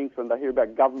up stinks when they hear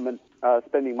about government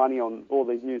spending money on all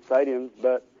these new stadiums,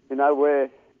 but you know, we're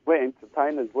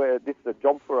entertainers. This is a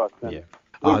job for us.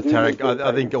 And Tarek,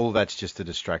 I think all that's just a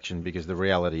distraction, because the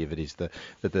reality of it is that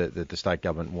the state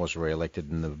government was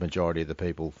re-elected and the majority of the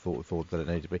people thought that it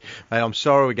needed to be. Mate, I'm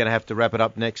sorry, we're going to have to wrap it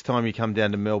up. Next time you come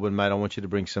down to Melbourne, mate, I want you to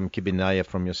bring some kibinaya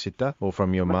from your sitter or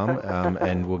from your mum,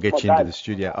 and we'll get you into the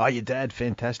studio. Oh, your dad,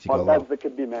 fantastic. My dad's the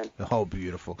kibbi man. Oh,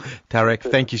 beautiful. Tarek,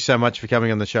 thank you so much for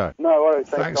coming on the show. No worries.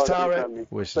 Thanks Tarek.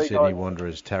 Western Sydney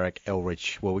Wanderers, Tarek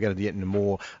Elrich. Well, we're going to get into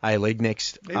more A-League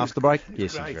next after the break.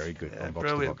 Yes, he's very good on Box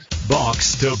to Box.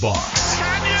 Box to Box.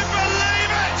 Can you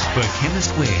believe it? For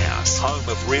Chemist Warehouse. Home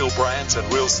of real brands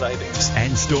and real savings.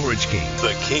 And Storage King.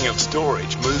 The king of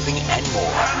storage, moving and more.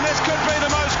 And this could be the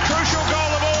most crucial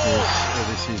goal of all.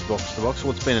 Yes, this is Box to Box.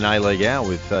 Well, it's been an A-League hour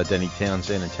with Danny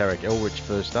Townsend and Tarek Elrich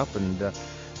first up, and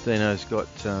Dino's got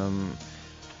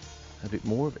a bit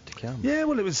more of it to come. Yeah,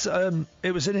 well, it was an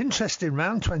interesting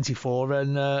round 24,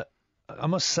 and I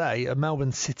must say, a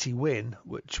Melbourne City win,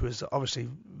 which was obviously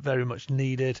very much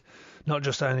needed, not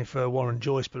just only for Warren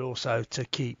Joyce, but also to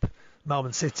keep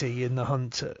Melbourne City in the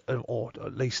hunt, or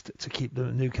at least to keep the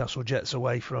Newcastle Jets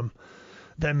away from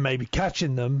then maybe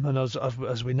catching them, and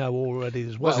as we know already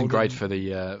as well. Wasn't great for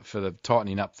the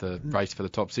tightening up the race for the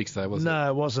top 6 though, was it? No,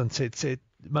 it wasn't. It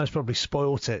most probably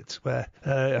spoilt it. Where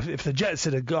if the Jets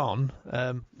had gone,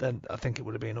 then I think it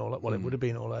would have been all. Well, it would have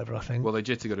been all over. I think. Well, the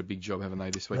Jets have got a big job, haven't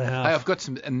they, this week? They have. Hey, I've got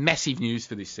some massive news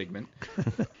for this segment.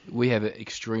 We have an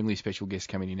extremely special guest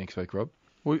coming in next week, Rob.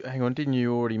 Well, hang on, didn't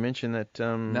you already mention that?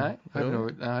 No, I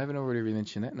haven't already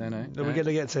mentioned that. No. Are we going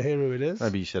to get to hear who it is?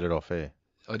 Maybe you said it off air.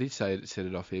 I did set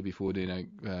it off here before Dino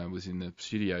was in the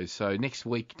studio. So next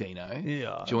week,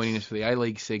 Dino, joining us for the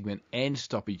A-League segment and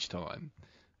stoppage time,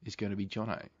 is going to be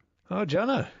Jono. Oh,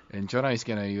 Jono. And Jono's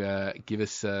going to give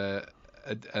us an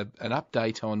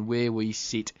update on where we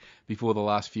sit before the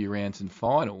last few rounds and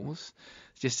finals,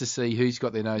 just to see who's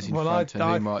got their nose in front and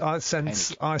who might I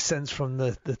sense from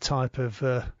the type of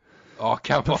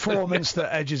performance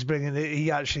that Edge is bringing,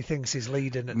 he actually thinks he's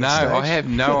leading at No, this stage. I have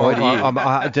no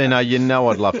idea. Dino, you know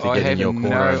I'd love to get in your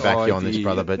corner and back you on this,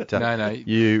 brother, but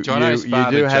you do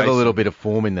have a little bit of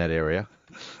form in that area.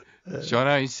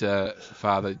 Jono's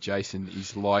father, Jason,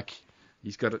 is like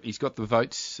he's got the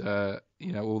votes,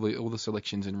 all the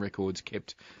selections and records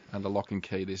kept under lock and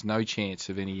key. There's no chance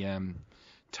of any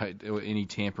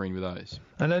tampering with those.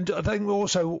 And then I think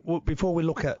also, before we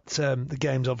look at the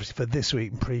games, obviously for this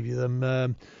week and preview them,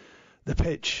 the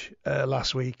pitch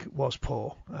last week was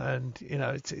poor, and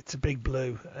it's a big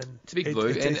blue. And it's a big blue,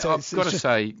 and I've got to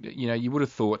say, you would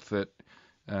have thought that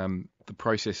the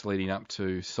process leading up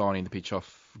to signing the pitch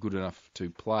off good enough to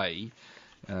play,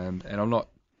 and I'm not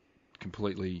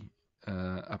completely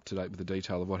up to date with the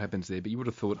detail of what happens there, but you would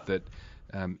have thought that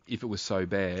if it was so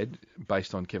bad,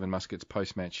 based on Kevin Muscat's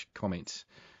post-match comments,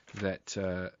 that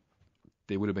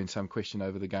there would have been some question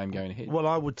over the game going ahead. Well,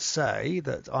 I would say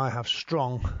that I have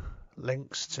strong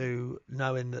links to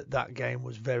knowing that game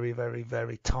was very, very,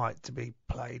 very tight to be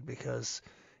played, because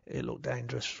it looked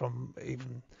dangerous from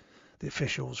even the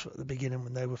officials at the beginning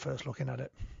when they were first looking at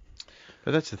it.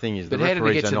 But that's the thing, is the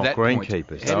referees are not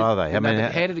greenkeepers, are they?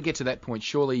 How did it get to that point?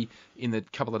 Surely in the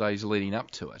couple of days leading up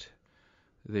to it,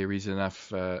 there is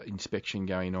enough inspection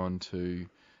going on to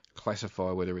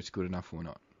classify whether it's good enough or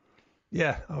not.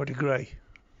 Yeah, I would agree.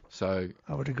 So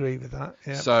I would agree with that.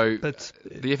 Yeah. So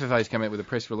the FFA's come out with a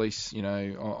press release,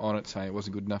 on it saying it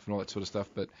wasn't good enough and all that sort of stuff.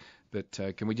 But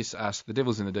can we just ask, the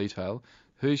devil's in the detail,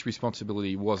 whose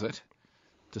responsibility was it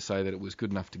to say that it was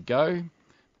good enough to go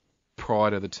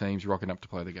prior to the teams rocking up to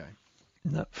play the game?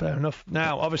 No, fair enough.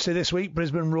 Now, obviously this week,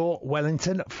 Brisbane Roar,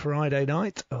 Wellington, Friday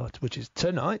night, which is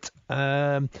tonight.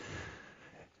 Got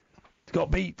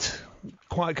beat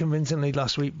quite convincingly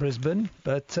last week, Brisbane,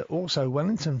 but also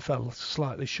Wellington fell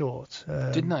slightly short.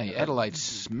 Didn't they? Adelaide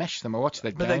smashed them. I watched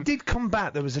that game. But they did come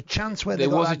back. There was a chance where they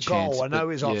got that goal. I know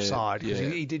he's offside, because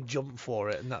he did jump for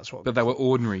it, and that's what... But they were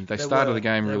ordinary. They started the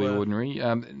game really ordinary.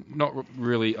 Not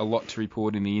really a lot to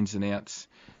report in the ins and outs.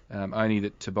 Only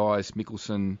that Tobias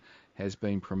Mickelson has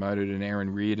been promoted, and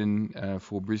Aaron Reardon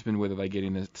for Brisbane. Whether they get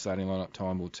in the starting lineup,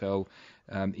 time will tell.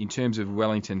 In terms of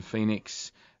Wellington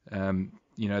Phoenix,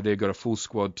 they've got a full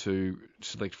squad to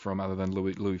select from, other than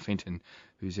Louis Fenton,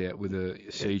 who's out with a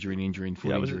seizure and injury and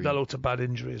foot injury. That looked a bad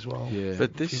injury as well. Yeah.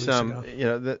 But this,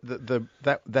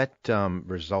 that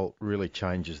result really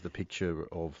changes the picture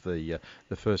of the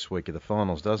first week of the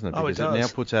finals, doesn't it? Because it now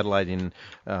puts Adelaide in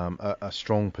a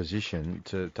strong position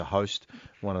to host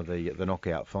one of the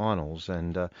knockout finals,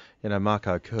 and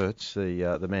Marco Kurtz,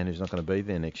 the man who's not going to be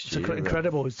there next year. It's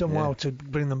incredible. He's done well to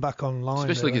bring them back online,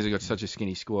 especially because they've got such a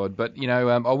skinny squad. But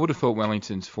I would have thought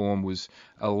Wellington's form was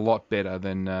a lot better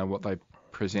than what they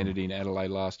presented in Adelaide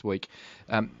last week.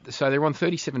 So they're on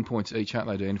 37 points each, aren't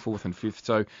they, Dean? 4th and 5th.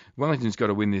 So Wellington's got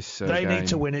to win this They game. need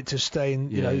to win it to stay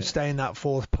in, stay in that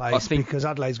 4th place, because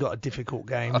Adelaide's got a difficult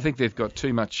game. I think they've got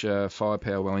too much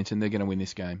firepower, Wellington. They're going to win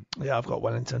this game. Yeah, I've got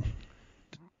Wellington.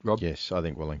 Rob? Yes, I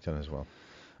think Wellington as well.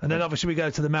 And then obviously we go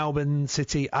to the Melbourne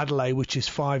City Adelaide, which is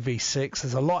 5v6.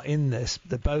 There's a lot in this.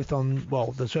 They're both on,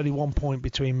 there's only 1 point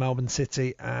between Melbourne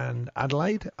City and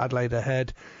Adelaide. Adelaide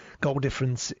ahead. Goal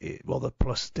difference, the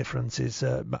plus difference is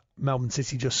Melbourne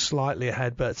City just slightly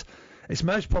ahead, but it's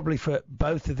most probably for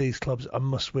both of these clubs a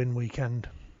must-win weekend.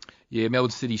 Yeah,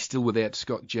 Melbourne City still without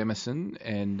Scott Jamieson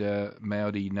and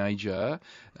Maudi Najar,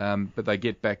 but they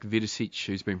get back Vidicic,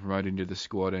 who's been promoted into the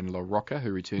squad, and La Rocca,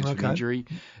 who returns from injury.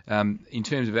 In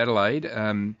terms of Adelaide,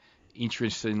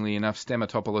 Interestingly enough,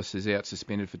 Stamatopoulos is out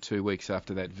suspended for 2 weeks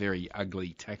after that very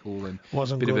ugly tackle and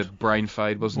wasn't bit good. of a brain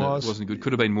fade, wasn't it? Wasn't good.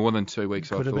 Could have been more than 2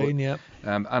 weeks, I thought. Could have been, yeah.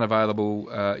 Unavailable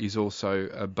is also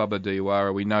Bubba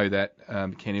Diawara. We know that.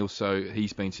 Ken Ilso,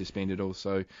 he's been suspended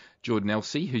also. Jordan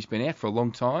Elsey, who's been out for a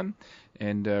long time,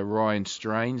 and Ryan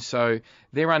Strain. So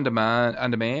they're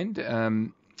undermanned.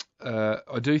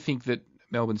 I do think that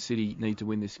Melbourne City need to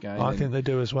win this game. I think they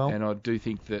do as well. And I do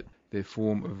think that their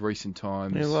form of recent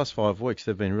times. Yeah, the last 5 weeks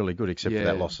they've been really good, except for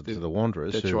that loss to the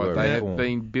Wanderers. That's right. They have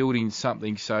been building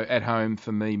something. So at home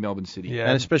for me, Melbourne City. Yeah.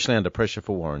 And especially under pressure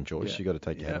for Warren Joyce, you've got to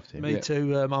take your hat off to him. Me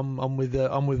too. I'm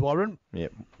with Warren.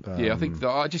 Yep.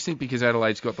 I just think because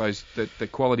Adelaide's got the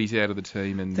qualities out of the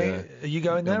team. And are you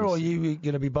going there, or are you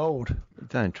going to be bold?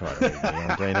 Don't try to lead me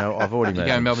on, Dino. I've already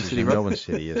made Melbourne City, Melbourne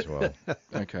City as well.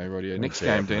 Okay, rightio. Next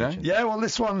game, Dino. Yeah, well,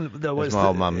 this one. As my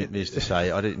old mum used to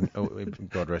say, I didn't.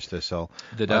 God rest her soul.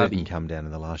 I didn't come down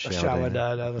in the last shower.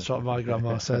 No, that's what my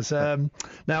grandma says.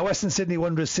 Now, Western Sydney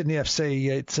Wanderers, Sydney FC.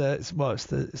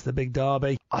 It's the big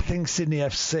derby. I think Sydney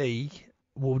FC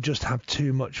will just have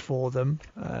too much for them.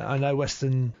 I know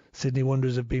Western Sydney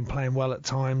Wanderers have been playing well at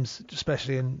times,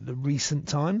 especially in the recent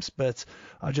times, but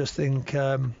I just think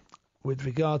with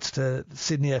regards to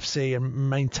Sydney FC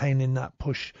and maintaining that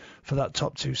push for that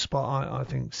top 2 spot, I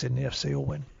think Sydney FC will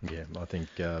win. Yeah, I think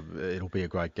it'll be a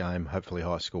great game. Hopefully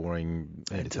high scoring,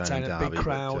 entertaining derby. Big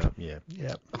crowd. Yeah.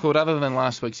 I thought other than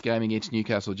last week's game against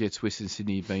Newcastle Jets, Western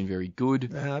Sydney have been very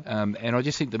good. And I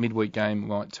just think the midweek game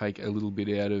might take a little bit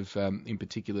out of, in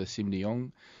particular, Sim de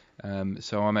Jong.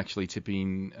 So I'm actually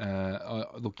tipping.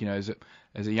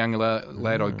 As a young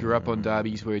lad, I grew up on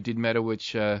derbies where it didn't matter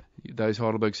which those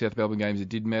Heidelberg South Melbourne games. It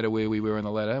didn't matter where we were on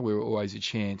the ladder. We were always a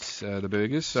chance, the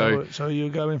Burgers. So you're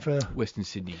going for Western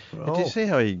Sydney. Oh. Do you see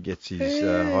how he gets his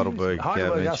Heidelberg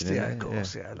mention? Of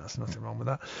course. Yeah, there's nothing wrong with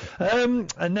that.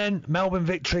 And then Melbourne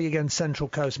victory against Central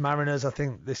Coast Mariners. I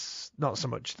think this not so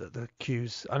much that the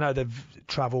Qs. I know they've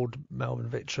travelled Melbourne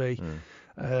victory.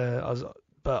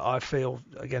 But I feel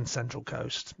against Central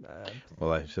Coast. Well,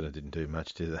 they sort of didn't do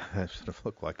much, did they? They sort of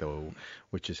looked like they were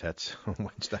witches' hats on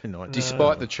Wednesday night.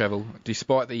 Despite the travel,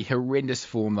 despite the horrendous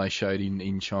form they showed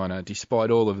in China,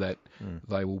 despite all of that,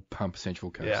 they will pump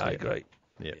Central Coast. Yeah, I agree.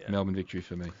 Yeah. Melbourne victory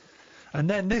for me. And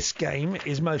then this game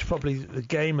is most probably the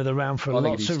game of the round for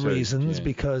lots of reasons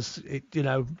because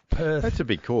Perth. That's a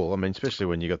big call. I mean, especially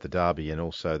when you got the derby and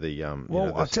also the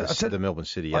the Melbourne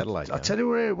City Adelaide. I tell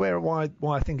you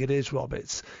why I think it is, Rob.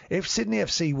 It's if Sydney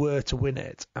FC were to win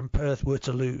it and Perth were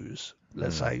to lose,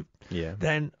 let's say,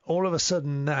 then all of a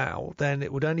sudden then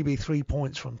it would only be 3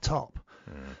 points from top.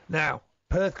 Now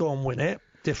Perth go and win it,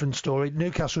 different story.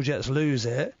 Newcastle Jets lose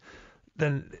it,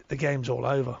 then the game's all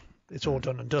over. It's all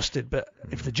done and dusted. But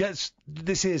if the Jets,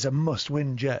 this is a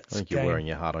must-win Jets I think you're wearing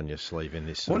your heart on your sleeve in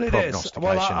this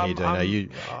prognostication here,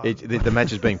 Dino. The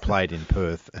match is being played in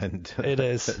Perth, and it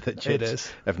is. The Jets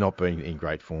have not been in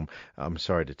great form. I'm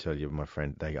sorry to tell you, my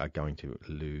friend, they are going to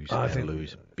lose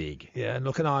lose big. Yeah, and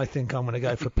look, and I think I'm going to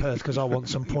go for Perth because I want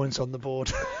some points on the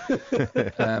board.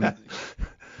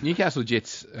 Newcastle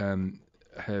Jets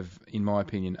have, in my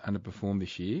opinion, underperformed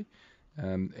this year,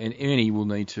 and Ernie will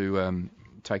need to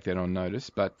take that on notice,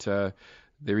 but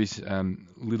there is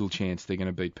little chance they're going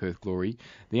to beat Perth Glory.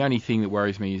 The only thing that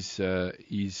worries me is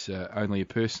only a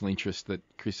personal interest that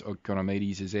Chris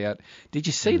Okonomidis is out. Did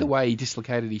you see the way he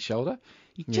dislocated his shoulder?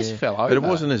 He just fell over. But it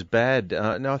wasn't as bad.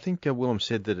 No, I think Willem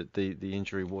said that the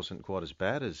injury wasn't quite as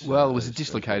bad as. Well, it was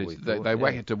dislocated. They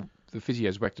whacked it. The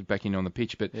physios whacked it back in on the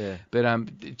pitch, but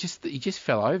he just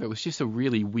fell over. It was just a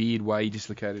really weird way he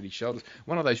dislocated his shoulders.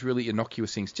 One of those really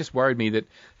innocuous things. Just worried me that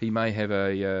he may have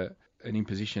an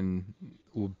imposition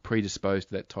or predisposed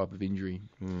to that type of injury,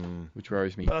 which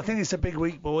worries me. But I think it's a big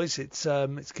week, boys. It's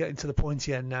getting to the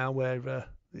pointy end now where.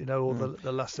 All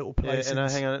the last little places. Yeah, and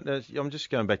hang on, I'm just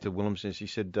going back to Williams. He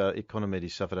said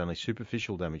Economidis suffered only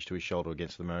superficial damage to his shoulder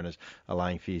against the Mariners,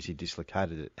 allaying fears he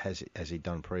dislocated it as he'd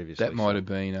done previously. That might have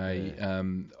been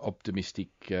a optimistic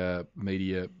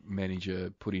media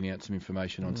manager putting out some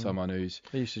information on someone who's...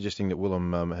 Are you suggesting that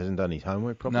Willem hasn't done his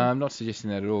homework properly? No, I'm not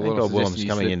suggesting that at all. I think Willem's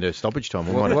coming into stoppage time.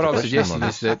 What I'm suggesting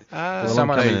is that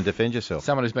someone come in and defend yourself.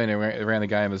 Someone who's been around the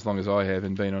game as long as I have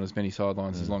and been on as many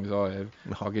sidelines as long as I have,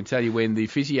 I can tell you when the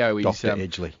physio is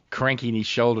cranking his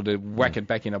shoulder to whack it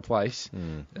back into place,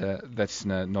 that's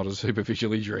not a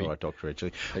superficial injury. All right, Dr.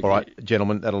 Edgley. All right,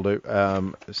 gentlemen, that'll do.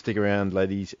 Stick around,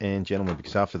 ladies and gentlemen,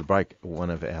 because after the break,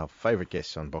 one of our favourite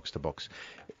guests on Box to Box,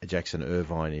 Jackson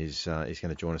Irvine, is going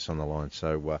to join us on the line.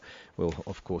 So we'll,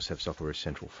 of course, have Socceroos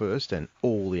Central first and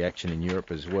all the action in Europe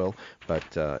as well.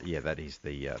 But, that is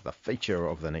the feature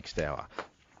of the next hour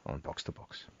on Box to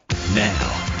Box.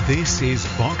 Now, this is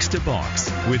Box to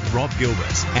Box with Rob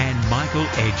Gilbert and Michael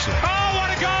Edgley. Oh,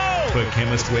 what a goal! For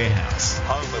Chemist Warehouse.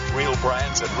 Home of real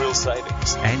brands and real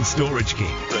savings. And Storage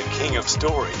King. The king of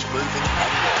storage, moving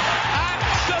and more.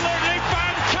 Absolutely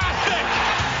fantastic!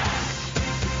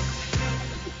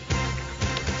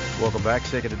 Welcome back.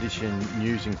 Second edition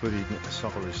news, including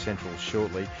Socceroos Central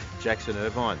shortly. Jackson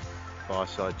Irvine,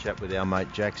 fireside chat with our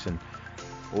mate Jackson.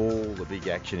 All the big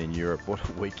action in Europe. What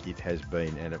a week it has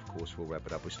been. And, of course, we'll wrap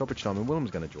it up with stoppage time. And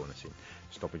Willem's going to join us in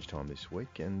stoppage time this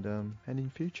week and in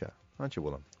future. Aren't you,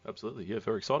 Willem? Absolutely. Yeah,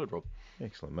 very excited, Rob.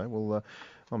 Excellent, mate. Well,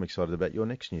 I'm excited about your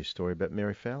next news story about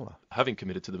Mary Fowler. Having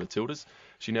committed to the Matildas,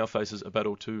 she now faces a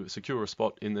battle to secure a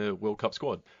spot in the World Cup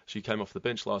squad. She came off the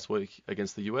bench last week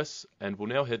against the US and will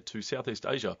now head to Southeast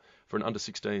Asia for an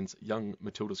under-16s Young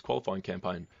Matildas qualifying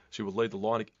campaign. She will lead the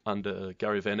line under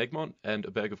Gary Van Egmont, and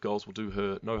a bag of goals will do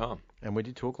her no harm. And we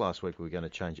did talk last week we were going to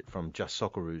change it from just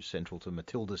Socceroos Central to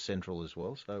Matilda Central as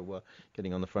well. So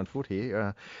getting on the front foot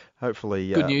here.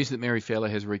 Hopefully... Good news that Mary Fowler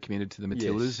has recommitted to the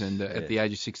Matildas, yes, and at the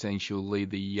age of 16 she'll lead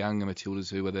the younger Matildas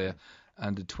who are their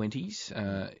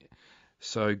under-20s.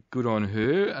 So good on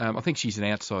her. I think she's an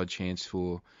outside chance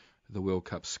for the World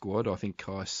Cup squad. I think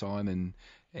Kai Simon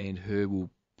and her will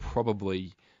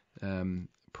probably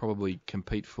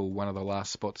compete for one of the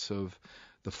last spots of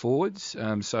the forwards.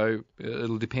 So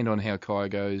it'll depend on how Kai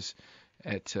goes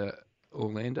at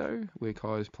Orlando, where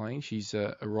Kai is playing. She's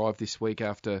arrived this week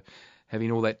after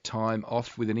having all that time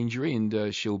off with an injury,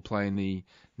 and she'll play in the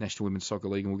National Women's Soccer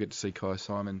League, and we'll get to see Kai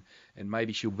Simon, and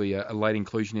maybe she'll be a late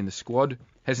inclusion in the squad.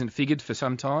 Hasn't figured for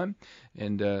some time,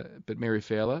 and but Mary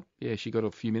Fowler, yeah, she got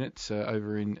a few minutes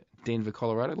over in Denver,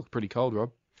 Colorado. It looked pretty cold,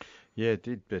 Rob. Yeah, it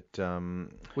did, but... What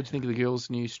do you think of the girls'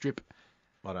 new strip?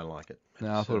 I don't like it.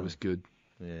 No, I thought it was good.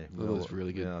 Yeah, I thought it was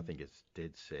really good. No, I think it's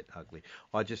dead set ugly.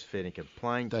 I just think of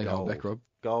plain Don't hold back, Rob.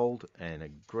 gold and a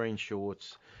green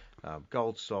shorts,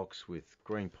 gold socks with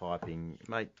green piping.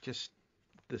 Mate, just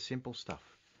the simple stuff.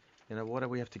 You know, why do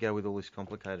we have to go with all this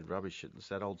complicated rubbish? It's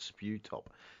that old spew top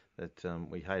that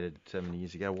we hated so many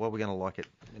years ago. Why are we going to like it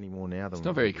any more now? It's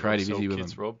not very creative, is he, with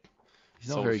kids, them? Rob. He's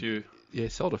not Sold very, a few. Yeah,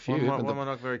 sold a few. Why am I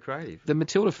not very creative? The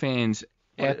Matilda fans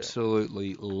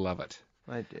absolutely love it.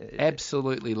 Mate,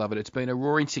 absolutely love it. It's been a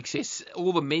roaring success.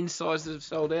 All the men's sizes have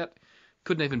sold out.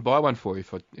 Couldn't even buy one for you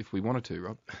if we wanted to,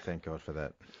 Rob. Thank God for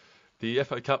that. The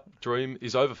FA Cup dream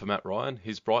is over for Matt Ryan.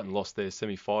 His Brighton lost their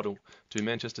semi-final to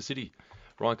Manchester City.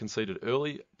 Ryan conceded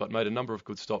early, but made a number of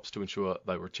good stops to ensure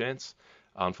they were a chance.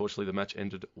 Unfortunately, the match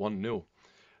ended 1-0.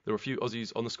 There were a few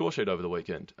Aussies on the score sheet over the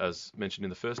weekend. As mentioned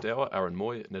in the first hour, Aaron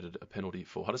Moy netted a penalty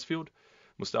for Huddersfield.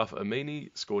 Mustafa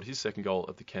Amini scored his second goal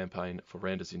of the campaign for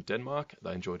Randers in Denmark.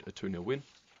 They enjoyed a 2-0 win.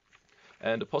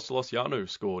 And Apostolos Iannou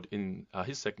scored in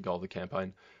his second goal of the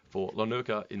campaign for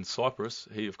Larnaca in Cyprus.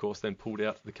 He, of course, then pulled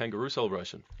out the kangaroo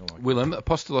celebration. Willem,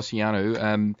 Apostolos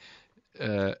Iannou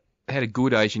had a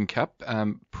good Asian Cup.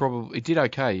 Probably it did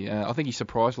okay. I think he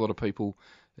surprised a lot of people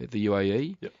at the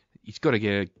UAE. Yep. He's got to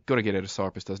get out of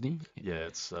Cyprus, doesn't he? Yeah,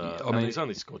 it's. I mean, he's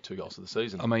only scored 2 goals for the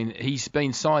season. I mean, he's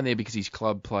been signed there because his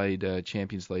club played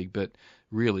Champions League, but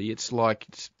really, it's like.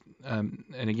 And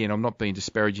again, I'm not being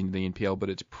disparaging to the NPL, but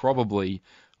it's probably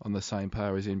on the same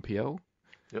par as NPL.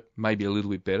 Yep. Maybe a little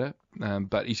bit better,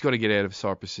 but he's got to get out of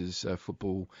Cyprus's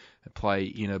football and play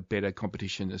in a better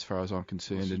competition, as far as I'm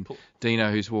concerned. And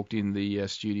Dino, who's walked in the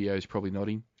studio, is probably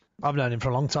nodding. I've known him for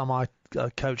a long time. I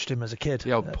coached him as a kid.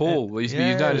 Yeah, Paul. He's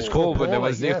known as Paul, but there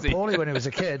was Paulie when he was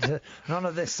a kid. None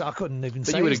of this, I couldn't even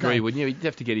say. But you would agree, name. wouldn't you? You'd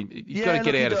have to get him. He's got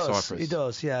to get out of Cyprus. He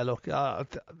does. Yeah, look,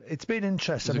 it's been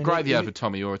interesting. It's a graveyard for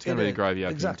Tommy, or it's going to be a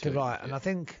graveyard. Exactly for him too. right. And I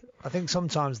think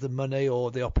sometimes the money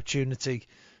or the opportunity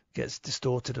gets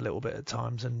distorted a little bit at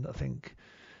times, and I think.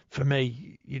 For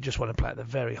me, you just want to play at the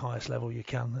very highest level you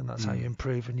can, and that's how you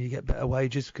improve, and you get better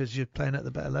wages because you're playing at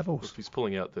the better levels. If he's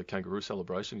pulling out the kangaroo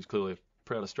celebration, he's clearly a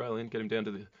proud Australian. Get him down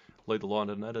to lead the line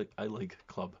at an A-League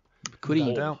club. Could he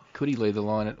lead the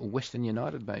line at Western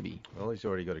United, maybe? Well, he's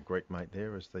already got a Greek mate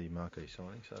there as the marquee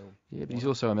signing. So yeah, but he's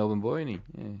also a Melbourne boy, isn't he?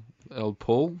 Yeah. Old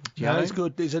Paul. Yeah, he's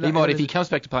good. He might, if he comes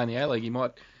back to play in the A-League, he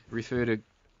might refer to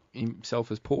himself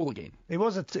as Paul again. He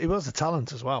was a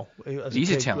talent as well.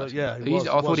 He's a talent. Yeah,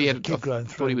 I thought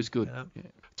he was good. Yeah.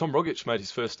 Tom Rogic made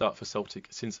his first start for Celtic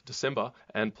since December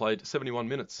and played 71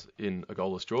 minutes in a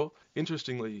goalless draw.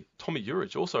 Interestingly, Tommy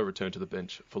Juric also returned to the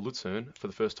bench for Luzern for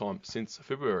the first time since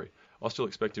February. I still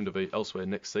expect him to be elsewhere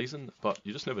next season, but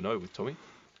you just never know with Tommy.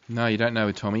 No, you don't know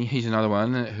with Tommy. He's another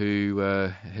one who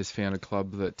has found a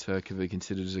club that could be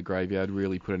considered as a graveyard,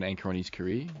 really put an anchor on his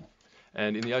career.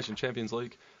 And in the Asian Champions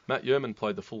League, Matt Yerman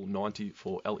played the full 90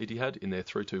 for Al Ittihad in their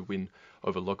 3-2 win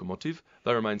over Lokomotiv.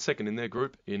 They remain second in their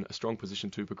group in a strong position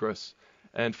to progress.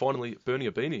 And finally, Bernie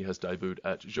Abini has debuted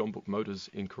at Jeonbuk Motors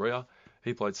in Korea.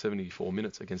 He played 74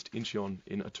 minutes against Incheon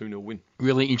in a 2-0 win.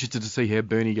 Really interested to see how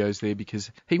Bernie goes there, because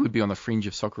he would be on the fringe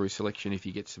of Socceroos selection if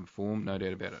he gets some form, no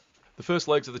doubt about it. The first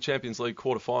legs of the Champions League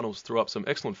quarter-finals threw up some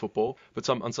excellent football, but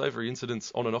some unsavoury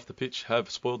incidents on and off the pitch have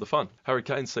spoiled the fun. Harry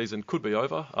Kane's season could be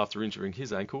over after injuring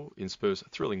his ankle in Spurs'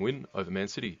 thrilling win over Man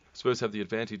City. Spurs have the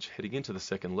advantage heading into the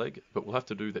second leg, but will have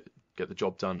to get the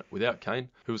job done without Kane,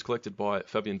 who was collected by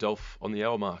Fabian Delph on the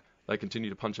hour mark. They continue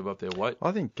to punch above their weight.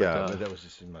 I think that was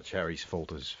just as much Harry's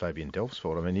fault as Fabian Delph's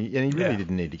fault. I mean, he really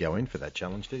didn't need to go in for that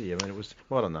challenge, did he? I mean, it was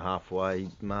right on the halfway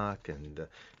mark, and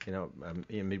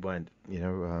midway,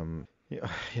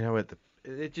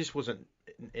 it just wasn't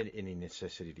any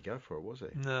necessity to go for it, was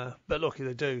it? No, but look,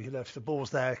 they do. If the ball's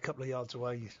there a couple of yards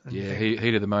away. Yeah,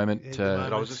 heat of the moment.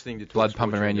 But I was listening to blood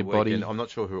pumping around your body. And I'm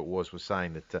not sure who it was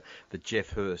saying that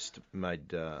Jeff Hurst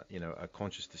made a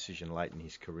conscious decision late in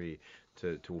his career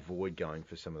to avoid going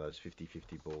for some of those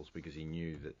 50-50 balls because he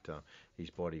knew that his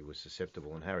body was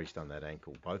susceptible. And Harry's done that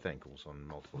both ankles on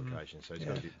multiple occasions. So he's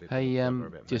got a bit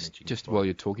about just while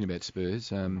you're talking about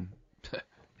Spurs,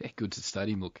 how good's the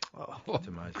stadium look? Oh, it's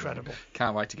amazing. Incredible.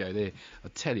 Can't wait to go there. I'll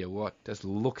tell you what, it does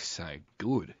look so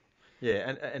good.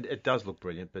 Yeah, and it does look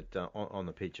brilliant, but on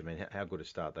the pitch, I mean, how good a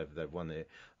start. They've won their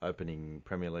opening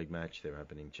Premier League match, their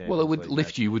opening Champions League. Well, it would lift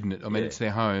match. you, wouldn't it? I mean, it's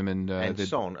their home. And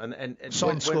Son. And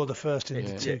Son scored the first in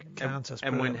the two counters.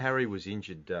 And when Harry was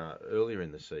injured earlier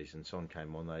in the season, Son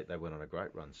came on, they went on a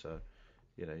great run, so...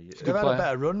 They've had a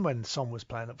better run when Son was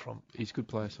playing up front. He's a good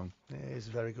player, Son. Yeah, he's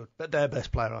very good. But their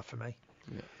best player for me.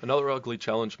 Yeah. Another ugly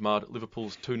challenge marred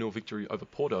Liverpool's 2-0 victory over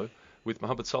Porto, with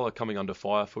Mohamed Salah coming under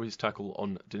fire for his tackle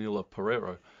on Danilo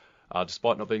Pereiro,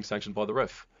 despite not being sanctioned by the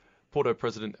ref. Porto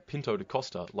president Pinto da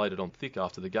Costa laid it on thick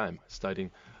after the game, stating,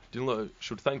 "Danilo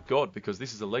should thank God because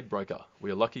this is a leg breaker.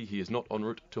 We are lucky he is not en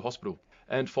route to hospital."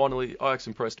 And finally, Ajax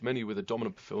impressed many with a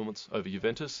dominant performance over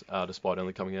Juventus, despite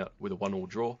only coming out with a 1-1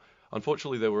 draw.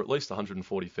 Unfortunately, there were at least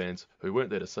 140 fans who weren't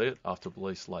there to see it after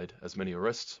police laid as many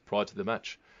arrests prior to the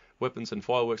match. Weapons and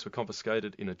fireworks were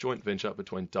confiscated in a joint venture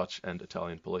between Dutch and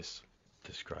Italian police.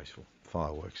 Disgraceful.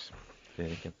 Fireworks.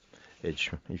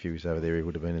 Edge, if he was over there, he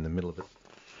would have been in the middle of it,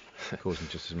 causing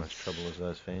just as much trouble as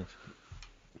those fans.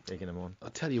 Egging them on.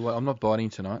 I'll tell you what, I'm not biting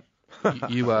tonight.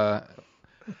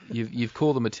 You've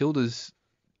called the Matildas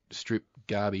strip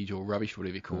garbage or rubbish,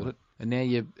 whatever you called it, and now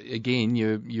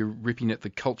you're ripping at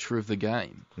the culture of the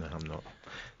game. No, I'm not.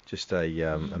 Just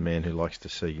a man who likes to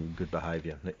see good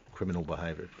behaviour, criminal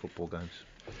behaviour at football games.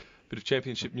 Bit of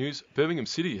championship news. Birmingham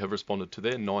City have responded to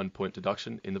their 9-point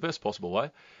deduction in the best possible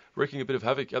way, wreaking a bit of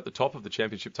havoc at the top of the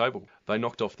championship table. They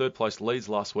knocked off third-place Leeds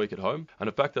last week at home and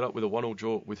have backed it up with a 1-1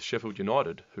 draw with Sheffield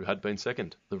United, who had been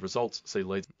second. The results see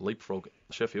Leeds leapfrog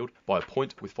Sheffield by a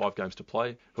point with 5 games to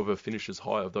play. Whoever finishes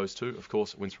high of those two, of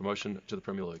course, wins promotion to the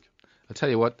Premier League. I'll tell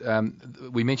you what,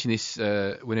 we mention this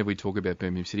whenever we talk about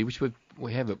Birmingham City, which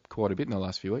we have quite a bit in the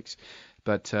last few weeks,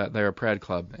 but they're a proud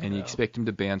club, and you expect them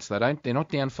to bounce. They're not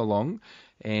down for long,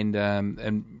 and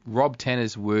Rob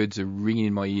Tanner's words are ringing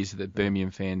in my ears that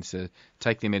Birmingham fans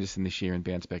take their medicine this year and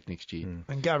bounce back next year.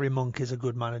 And Gary Monk is a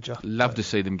good manager. Love to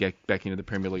see them get back into the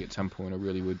Premier League at some point, I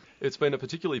really would. It's been a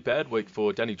particularly bad week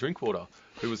for Danny Drinkwater,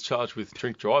 who was charged with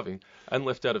drink driving and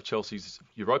left out of Chelsea's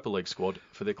Europa League squad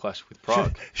for their clash with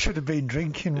Prague. Should have been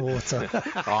drinking water.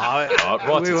 Right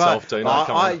itself, Dino.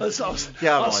 I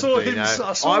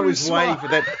was waiting for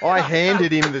that. I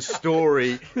handed him the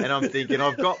story, and I'm thinking,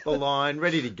 I've got the line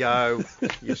ready to go.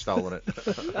 You've stolen it.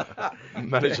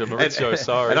 Manager Maurizio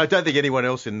Sarri. And I don't think anyone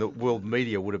else in the world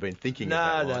media would have been thinking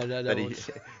that he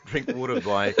drink water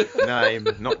by name,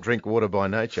 not drink water by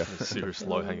nature. Serious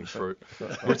low-hanging fruit.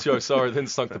 Maurizio Sarri then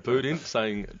sunk the boot in,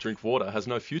 saying Drinkwater has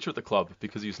no future at the club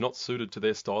because he's not suited to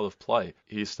their style of play.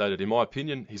 He has stated, "In my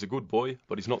opinion, he's a good boy,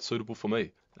 but he's not suitable for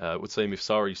me." It would seem if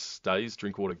Sarri stays,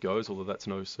 Drinkwater goes, although that's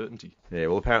no certainty. Yeah,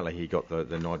 well, apparently he got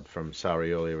the nod from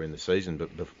Sarri earlier in the season,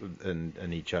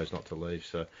 and he chose not to leave.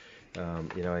 So,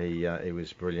 he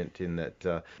was brilliant in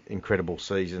that incredible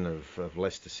season of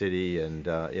Leicester City, and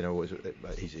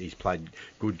he's played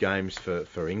good games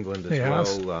for England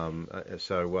as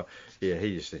well.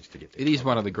 He just needs to get there. It is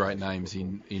one of the great names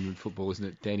in football, isn't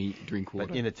it? Danny Drinkwater.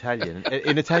 But in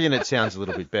Italian, it sounds a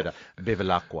little bit better.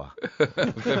 Bevilacqua.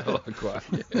 Bevilacqua.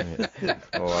 Yeah.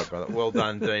 All right, brother. Well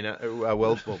done, Dina. Dina.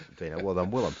 Well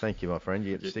done, Willem. Thank you, my friend.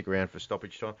 You get to stick around for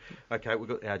stoppage time. Okay, we've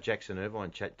got our Jackson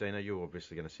Irvine chat. Dina, you're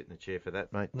obviously going to sit in the chair for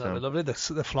that, mate. No, they're lovely. They're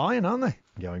flying, aren't they?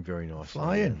 Going very nice.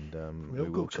 Flying. And, real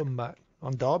good comeback.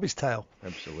 On Derby's tail.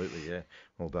 Absolutely, yeah.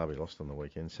 Well, Derby lost on the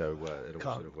weekend, so it all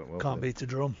sort of went well. Can't beat a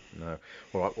drum. No.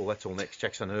 All right, well, that's all next.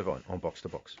 Jackson Irvine on Box to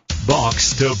Box.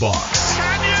 Box to Box.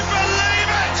 Can you believe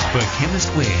it? For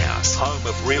Chemist Warehouse Home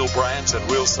of real brands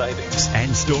and real savings.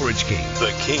 and Storage King.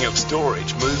 The king of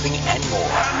storage, moving and more.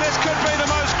 And this could be the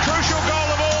most crucial goal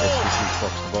of all. Yes, this is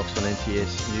Box to Box on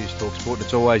NTS News Talk Sport.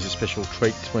 It's always a special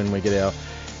treat when we get our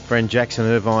friend Jackson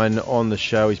Irvine on the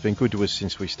show. He's been good to us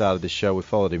since we started this show. We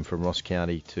followed him from Ross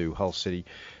County to Hull City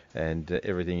and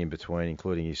everything in between,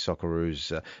 including his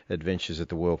Socceroos adventures at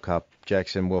the World Cup.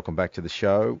 Jackson, welcome back to the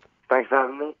show. Thanks for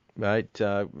having me. Mate,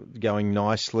 going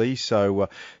nicely. So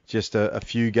just a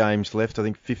few games left. I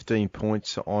think 15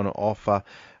 points on offer.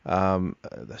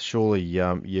 Surely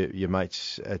your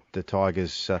mates at the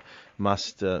Tigers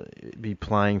must be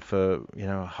playing for,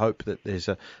 hope that there's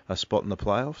a spot in the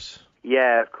playoffs.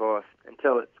 Yeah, of course.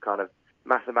 Until it's kind of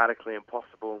mathematically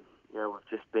impossible, we've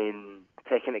just been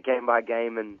taking it game by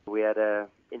game, and we had a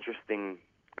interesting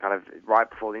kind of right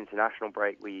before the international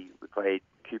break. We played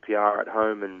QPR at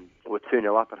home and were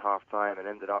 2-0 up at half time and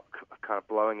ended up kind of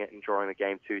blowing it and drawing the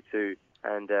game 2-2.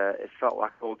 And it felt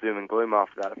like all doom and gloom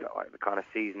after that. It felt like the kind of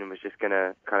season was just going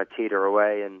to kind of teeter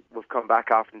away. And we've come back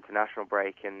after international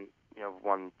break and,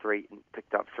 won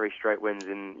picked up 3 straight wins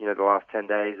in, the last 10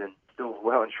 days and still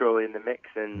well and truly in the mix.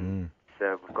 And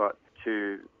so we've got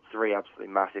 3 absolutely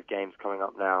massive games coming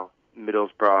up now.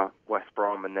 Middlesbrough, West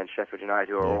Brom, and then Sheffield United,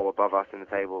 who are all above us in the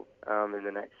table in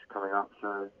the next coming up.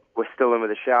 So we're still in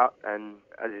with a shout. And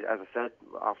as I said,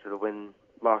 after the win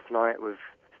last night, we're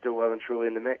still well and truly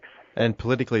in the mix. And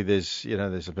politically, there's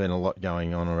been a lot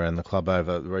going on around the club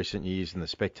over the recent years, and the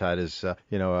spectators,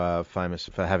 are famous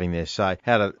for having their say.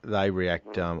 How do they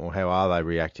react, or how are they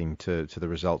reacting to the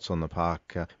results on the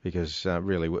park? Because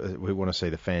really, we want to see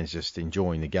the fans just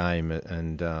enjoying the game,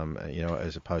 and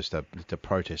as opposed to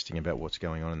protesting about what's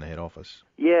going on in the head office.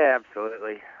 Yeah,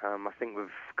 absolutely. I think we've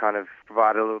kind of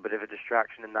provided a little bit of a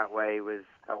distraction in that way with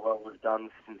how well we've done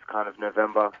since kind of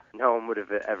November. No one would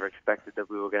have ever expected that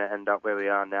we were going to end up where we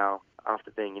are now.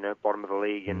 After being, bottom of the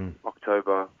league in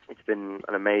October, it's been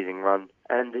an amazing run.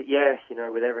 And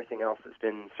with everything else that's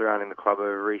been surrounding the club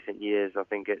over recent years, I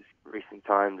think recent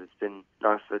times it's been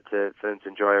nice for them to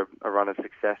enjoy a run of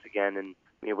success again. And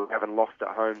we haven't lost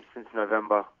at home since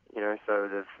November,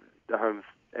 so the home,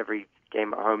 every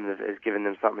game at home has given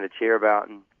them something to cheer about.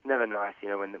 And it's never nice,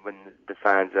 when the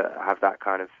fans have that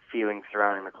kind of feeling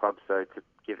surrounding the club. So to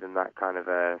give them that kind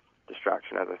of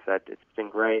distraction, as I said, it's been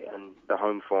great, and the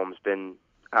home form's been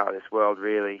out of this world,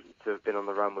 really, to have been on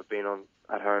the run we've been on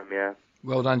at home, yeah.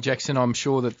 Well done, Jackson. I'm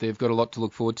sure that they've got a lot to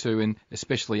look forward to, and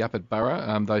especially up at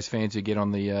Borough. Those fans who get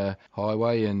on the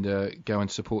highway and go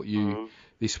and support you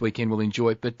this weekend will enjoy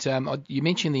it. But you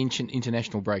mentioned the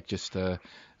international break just a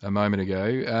moment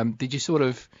ago. Did you sort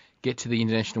of get to the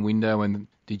international window, and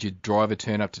did your driver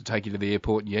turn up to take you to the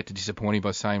airport, and you had to disappoint him by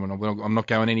saying, well, I'm not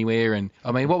going anywhere? And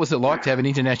I mean, what was it like to have an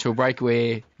international break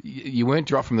where you weren't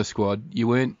dropped from the squad, you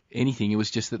weren't anything, it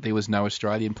was just that there was no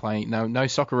Australian playing, no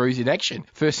Socceroos in action?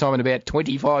 First time in about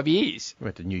 25 years. You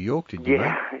went to New York, did you?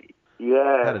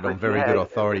 Yeah. Had it on very good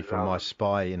authority from my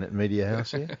spy in at Media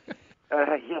House, yeah?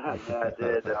 I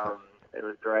did. It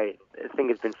was great. I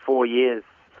think it's been 4 years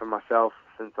for myself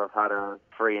since I've had a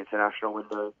free international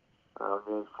window.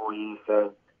 4 years,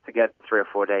 so to get 3 or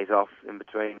 4 days off in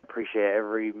between. Appreciate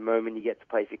every moment you get to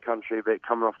play for your country, but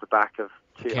coming off the back of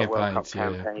a World Cup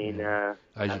campaign, and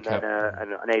then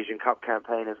an Asian Cup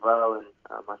campaign as well, and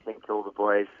I think all the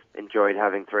boys enjoyed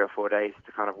having 3 or 4 days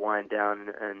to kind of wind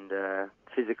down and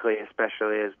physically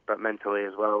especially, but mentally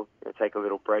as well, take a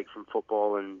little break from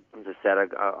football. And as I said,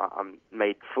 I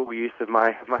made full use of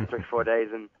my 3 or 4 days,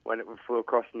 and when it flew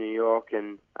across New York,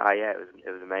 and it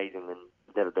was amazing, and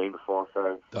never been before,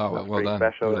 so well done.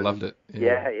 Special. I would have loved it.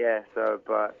 Yeah. So,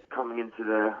 but coming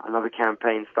into another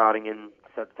campaign starting in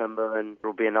September, and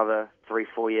it'll be another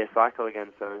 3-4 year cycle again.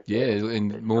 So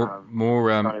and more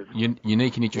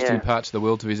unique and interesting parts of the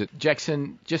world to visit.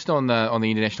 Jackson, just on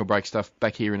the international break stuff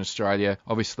back here in Australia,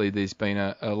 obviously there's been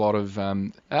a lot of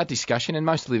discussion, and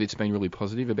mostly of it's been really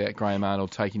positive about Graham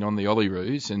Arnold taking on the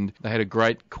Olyroos, and they had a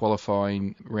great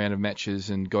qualifying round of matches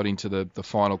and got into the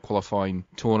final qualifying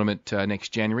tournament next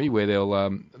January, where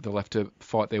they'll have to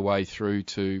fight their way through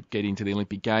to get into the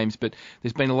Olympic Games. But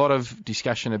there's been a lot of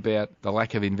discussion about the lack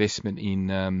lack of investment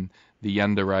in the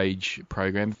underage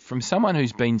program. From someone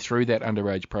who's been through that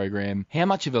underage program, how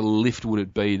much of a lift would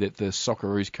it be that the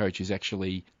Socceroos coach is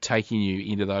actually taking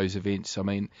you into those events? I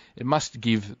mean, it must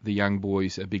give the young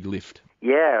boys a big lift.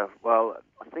 Yeah, well,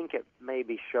 I think it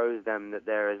maybe shows them that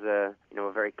there is a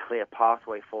very clear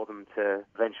pathway for them to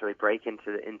eventually break into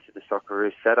the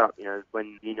Socceroos setup.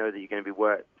 When you know that you're going to be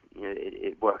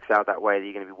it works out that way, that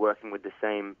you're going to be working with the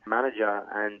same manager.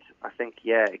 And I think,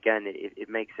 again, it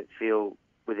makes it feel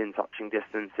within touching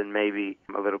distance, and maybe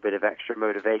a little bit of extra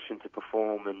motivation to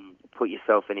perform and put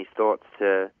yourself in his thoughts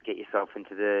to get yourself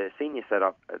into the senior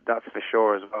setup. That's for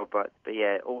sure as well. But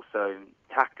yeah, also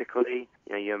tactically,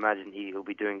 you imagine he'll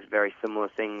be doing very similar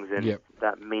things, and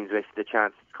that means if the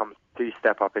chance comes to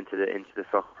step up into the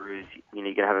Socceroos, you're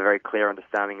going to have a very clear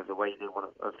understanding of the way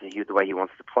he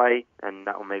wants to play, and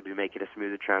that will maybe make it a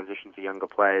smoother transition for younger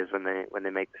players when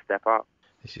they make the step up.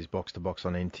 This is Box to Box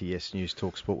on NTS News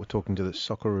Talk Sport. We're talking to the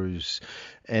Socceroos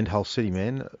and Hull City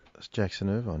man. It's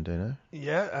Jackson Irvine, Dino.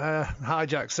 Yeah, hi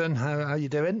Jackson. How you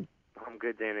doing? I'm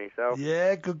good, Dino. Yourself?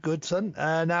 Yeah, good, son.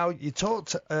 Now, you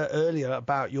talked earlier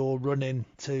about your run-in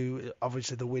to,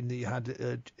 obviously, the win that you had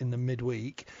in the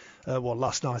midweek,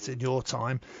 last night in your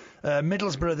time.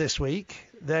 Middlesbrough this week,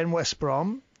 then West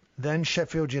Brom, then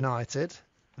Sheffield United,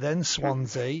 then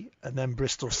Swansea, and then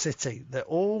Bristol City. They're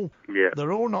all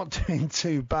not doing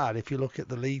too bad if you look at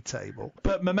the league table.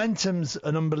 But momentum's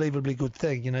an unbelievably good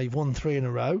thing. You've won 3 in a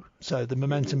row, so the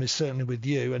momentum is certainly with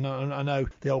you. And I know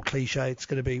the old cliche, it's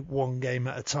going to be one game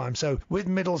at a time. So with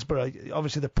Middlesbrough,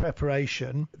 obviously the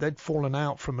preparation, they'd fallen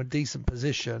out from a decent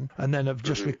position and then have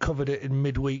just recovered it in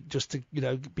midweek just to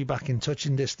be back in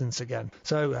touching distance again.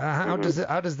 So how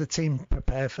does the team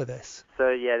prepare for this? So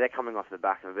they're coming off the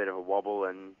back of a bit of a wobble,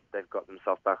 and they've got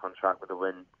themselves back on track with a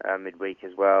win midweek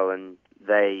as well. And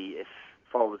if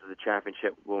followers of the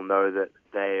Championship will know that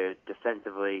they're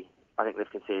defensively, I think they've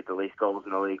conceded the least goals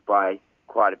in the league by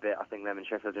quite a bit. I think them and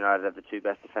Sheffield United have the 2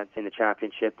 best defence in the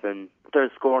Championship, and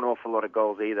don't score an awful lot of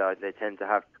goals either. They tend to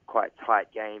have quite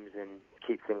tight games and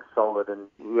keep things solid. And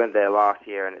we went there last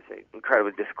year, and it's an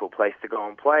incredibly difficult place to go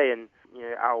and play. And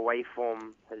our away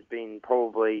form has been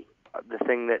probably the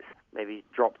thing that's maybe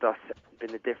dropped us,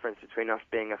 been the difference between us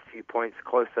being a few points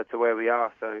closer to where we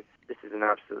are. So this is an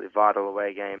absolutely vital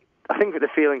away game. I think the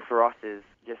feeling for us is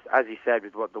just, as you said,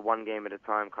 with what the one game at a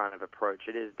time kind of approach,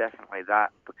 it is definitely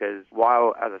that, because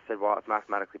while it's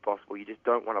mathematically possible, you just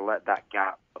don't want to let that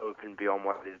gap open beyond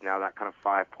what it is now, that kind of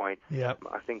 5 points. Yep.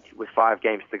 I think with 5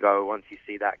 games to go, once you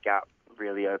see that gap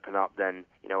really open up, then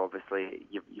obviously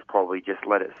you've probably just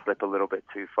let it slip a little bit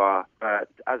too far. But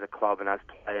as a club and as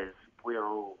players, we're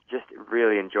all just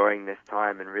really enjoying this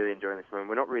time and really enjoying this moment.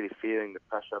 We're not really feeling the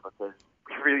pressure because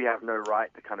we really have no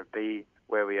right to kind of be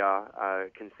where we are,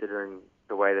 considering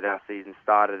the way that our season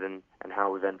started and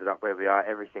how we've ended up where we are.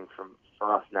 Everything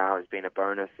for us now has been a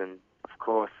bonus, and of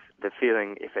course the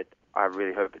feeling, I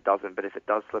really hope it doesn't, but if it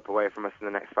does slip away from us in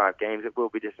the next 5 games, it will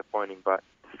be disappointing. But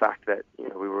the fact that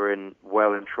we were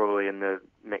well and truly in the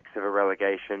mix of a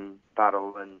relegation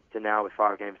battle, and to now with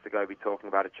 5 games to go be talking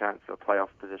about a chance of a playoff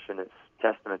position, it's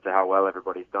testament to how well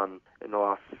everybody's done in the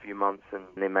last few months and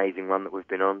the amazing run that we've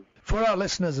been on. For our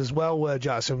listeners as well,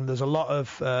 Jackson, there's a lot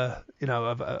of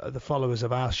the followers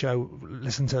of our show they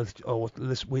listen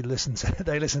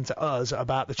to us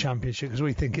about the Championship because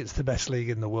we think it's the best league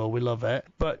in the world. We love it.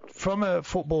 But from a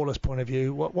footballer's point of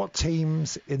view, what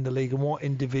teams in the league and what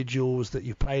individuals that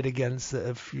you've played against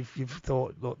that you've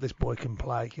thought, look, this boy can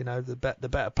play? The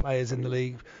better players in the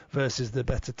league versus the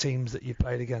better teams that you've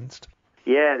played against.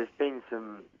 Yeah, there's been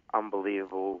some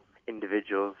unbelievable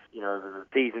individuals, over the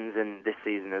seasons and this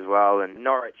season as well. And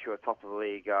Norwich, who are top of the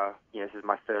league, this is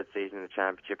my 3rd season in the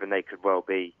Championship, and they could well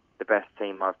be the best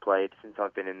team I've played since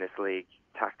I've been in this league,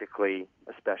 tactically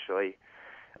especially.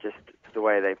 Just the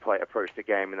way they approach the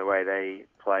game and the way they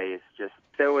play is just,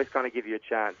 they always kind of give you a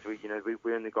chance.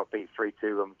 We only got beat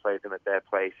 3-2 when we played them at their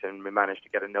place, and we managed to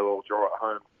get a 0-0 draw at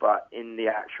home. But in the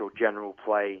actual general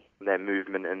play, their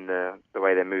movement and the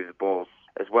way they move the balls,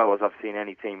 as well as I've seen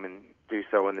any team do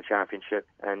so in the Championship,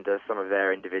 and some of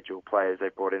their individual players, they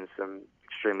brought in some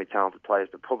extremely talented players,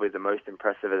 but probably the most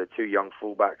impressive are the 2 young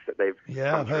fullbacks that they've.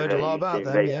 Yeah, I've heard a lot about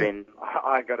them.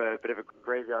 I got a bit of a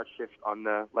graveyard shift on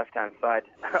the left-hand side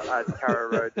at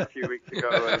Carrow Road a few weeks ago,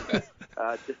 and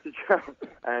just to jump.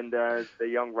 And the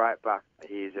young right back,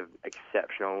 he's an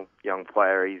exceptional young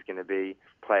player. He's going to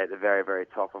play at the very, very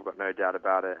top. I've got no doubt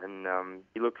about it. And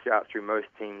he looks out through most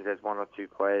teams. There's 1 or 2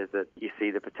 players that you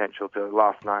see the potential to.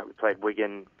 Last night we played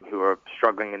Wigan, who are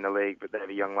struggling in the league, but they have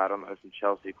a young lad on loan from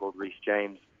Chelsea called Reece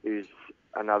James, who's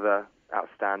another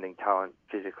outstanding talent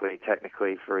physically,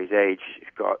 technically for his age. He's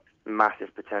got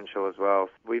massive potential as well.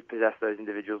 We've possessed those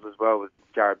individuals as well with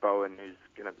Jared Bowen,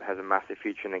 has a massive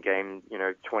future in the game.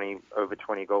 Over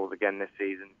 20 goals again this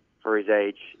season. For his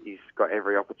age, he's got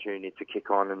every opportunity to kick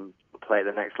on and play at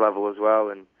the next level as well.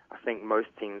 And I think most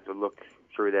teams will look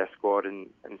through their squad and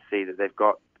see that they've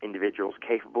got individuals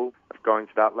capable of going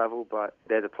to that level, but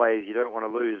they're the players you don't want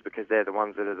to lose because they're the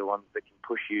ones that can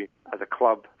push you as a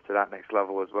club to that next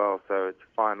level as well. So it's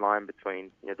a fine line between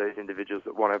those individuals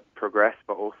that want to progress,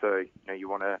 but also you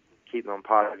want to keep them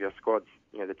part of your squad.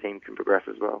 The team can progress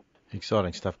as well.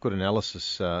 Exciting stuff. Good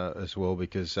analysis as well,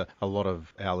 because a lot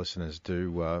of our listeners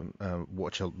do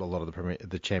watch a lot of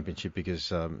the championship because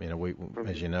we,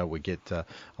 as you know, we get a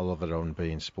lot of it on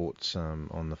beIN Sports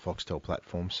on the Foxtel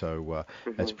platform, so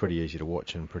that's pretty easy to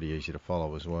watch and pretty easy to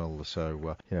follow as well.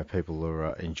 So people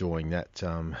are enjoying that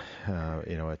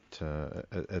at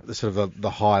the sort of the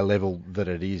high level that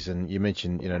it is. And you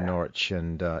mentioned Norwich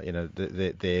and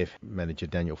their manager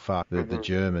Daniel Farke, the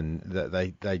German,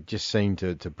 they just seem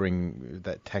to bring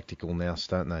that tactical nous,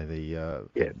 don't they?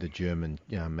 The German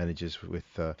managers with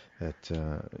that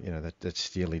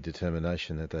steely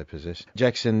determination that they possess.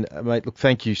 Jackson, mate, look,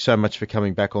 thank you so much for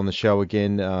coming back on the show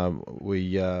again.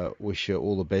 We wish you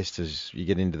all the best as you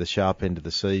get into the sharp end of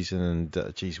the season. And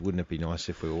geez, wouldn't it be nice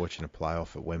if we were watching a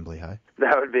playoff at Wembley? Hey,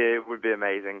 that would be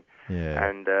amazing. Yeah.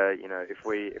 And if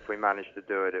we manage to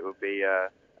do it, it would be an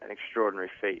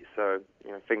extraordinary feat. So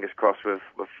fingers crossed we've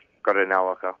got it in our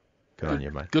locker. Good on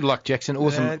you, mate. Good luck, Jackson.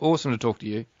 Awesome to talk to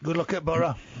you. Good luck at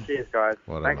Borough. Cheers, guys.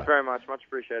 Well Thanks done, very much. Much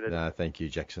appreciated. No, thank you,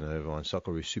 Jackson Irvine,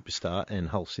 Socceroo superstar and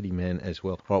Hull City man as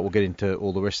well. All right, we'll get into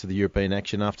all the rest of the European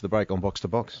action after the break on Box to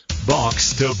Box.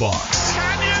 Box to Box.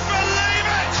 Can you believe it?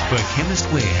 For Chemist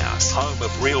Warehouse Home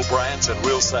of real brands and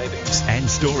real savings. and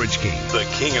Storage King. The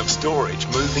king of storage,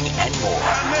 moving and more.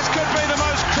 And this could be the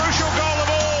most crucial goal of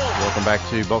all. Welcome back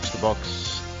to Box to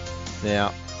Box.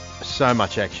 Now, so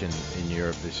much action in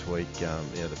Europe this week.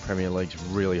 The Premier League's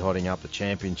really hotting up. The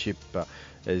Championship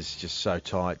is just so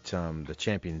tight. The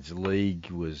Champions League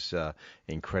was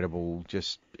incredible.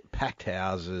 Just packed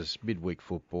houses, midweek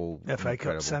football. FA Cup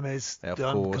incredible. semis Of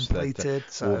done, course, completed.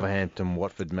 That So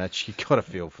Wolverhampton-Watford match, you got to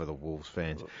feel for the Wolves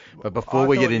fans. But I before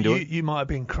we thought get into it... You might have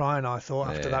been crying, I thought,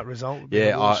 after that result.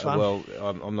 Yeah, Wolves fan.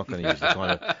 I'm not going to use the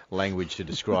kind of language to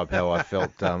describe how I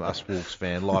felt. Us Wolves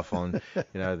fan, life on,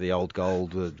 the old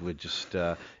gold. We're just,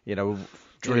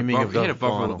 dreaming of the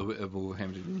final. Of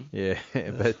Wolverhampton, didn't he? Yeah,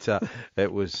 but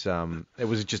it was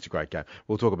just a great game.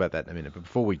 We'll talk about that in a minute. But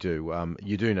before we do,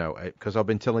 you do know, because I've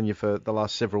been telling you for the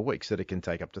last several weeks that it can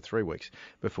take up to 3 weeks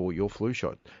before your flu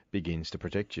shot begins to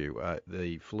protect you.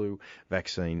 The flu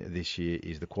vaccine this year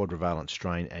is the quadrivalent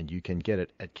strain, and you can get it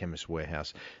at Chemist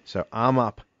Warehouse. So arm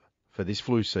up for this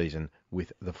flu season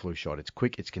with the flu shot. It's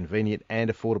quick, it's convenient, and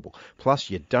affordable.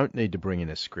 Plus, you don't need to bring in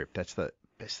a script. That's the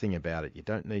best thing about it. You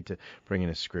don't need to bring in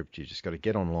a script. You just got to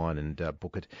get online and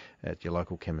book it at your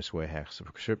local Chemist Warehouse.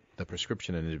 The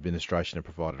prescription and administration are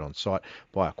provided on site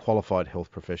by a qualified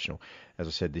health professional. As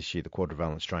I said, this year the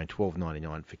quadrivalent strain,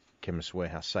 $12.99 for Chemist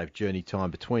Warehouse. Save journey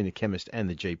time between the chemist and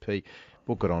the GP.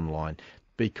 Book it online.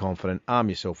 Be confident. Arm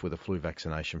yourself with a flu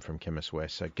vaccination from Chemist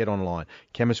Warehouse. So get online,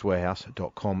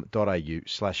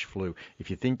 chemistwarehouse.com.au/flu. If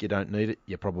you think you don't need it,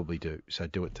 you probably do. So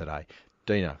do it today.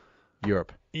 Dino,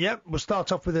 Europe. Yep, we'll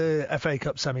start off with the FA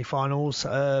Cup semi-finals.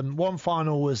 One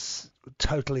final was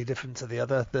totally different to the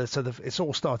other. It's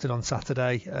all started on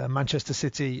Saturday. Manchester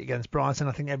City against Brighton.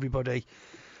 I think everybody...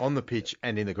 On the pitch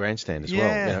and in the grandstand as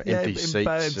well. Empty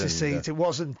seats. It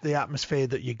wasn't the atmosphere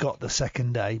that you got the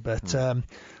second day, but I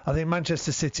think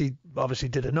Manchester City obviously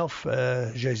did enough.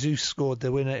 Jesus scored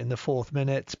the winner in the 4th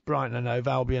minute. Brighton and Hove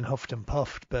Albion huffed and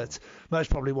puffed, but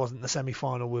most probably wasn't the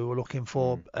semi-final we were looking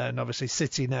for. And obviously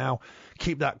City now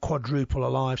keep that quadruple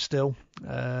alive still.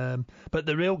 But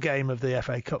the real game of the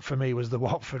FA Cup for me was the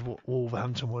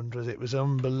Watford-Wolverhampton Wanderers. It was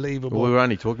unbelievable. Well, we were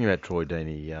only talking about Troy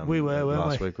Deeney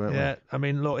last week, weren't we? Yeah, I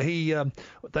mean, look,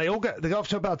 they got off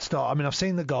to a bad start. I mean, I've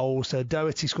seen the goals.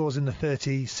 Doherty scores in the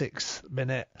 36th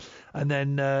minute, and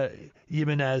then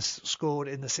Jimenez scored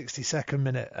in the 62nd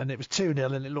minute, and it was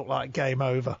 2-0, and it looked like game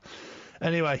over.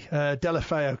 Anyway,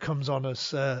 Delafeu comes on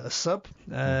as a sub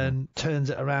and turns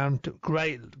it around.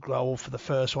 Great goal for the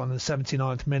first one in the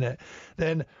 79th minute.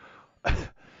 Then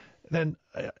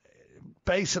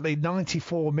basically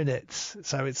 94 minutes.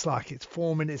 So it's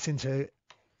 4 minutes into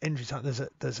injury time.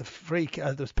 There's a freak.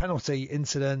 There's penalty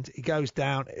incident. He goes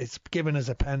down. It's given as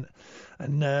a pen,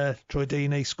 and Troy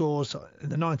Deeney scores in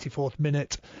the 94th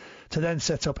minute to then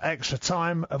set up extra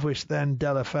time, of which then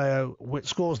Delafeu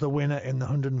scores the winner in the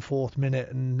 104th minute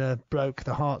and broke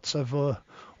the hearts of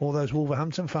all those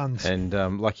Wolverhampton fans. And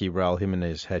lucky Raul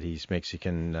Jimenez had his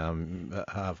Mexican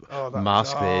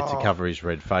mask there to cover his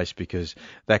red face, because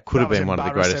that could have been one of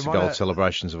the greatest goal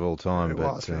celebrations of all time.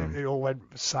 It all went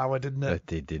sour, didn't it? It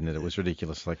did, didn't it? It was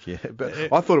ridiculous. But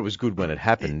I thought it was good when it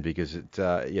happened, because it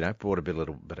brought a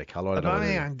little bit of colour.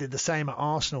 Aubameyang did the same at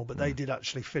Arsenal, but they did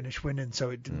actually finish winning, so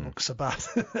it didn't look so bad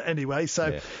anyway. So,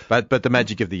 yeah. But the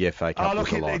magic of the FA Cup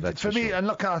was alive. That's for me. Sure. And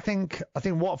look, I think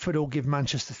Watford will give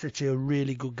Manchester City a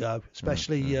really good go,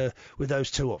 especially with those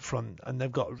two up front, and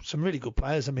they've got some really good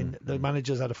players. I mean, the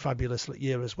manager's had a fabulous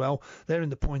year as well. They're in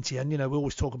the pointy end. We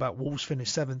always talk about Wolves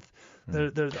finish 7th.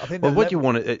 What you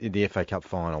want in the FA Cup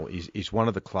final is one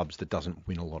of the clubs that doesn't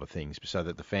win a lot of things, so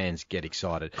that the fans get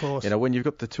excited. Of course. When you've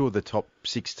got the two of the top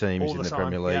 6 teams in the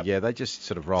Premier League, they just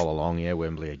sort of roll along. Yeah,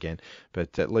 Wembley again,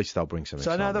 but at least they'll bring some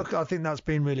excitement. So I think that's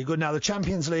been really good. Now the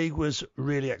Champions League was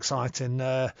really exciting.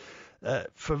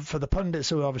 For the pundits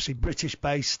who are obviously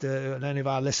British-based, and any of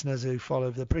our listeners who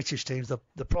follow the British teams,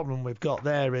 the problem we've got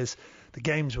there is the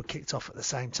games were kicked off at the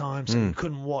same time, so you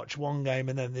couldn't watch one game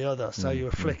and then the other, so you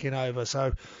were flicking over.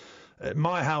 So at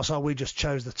my household, we just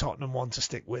chose the Tottenham one to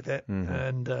stick with it,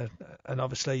 and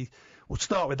obviously we'll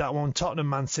start with that one. Tottenham,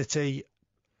 Man City.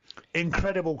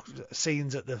 Incredible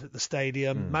scenes at the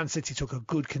stadium. Man City took a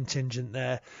good contingent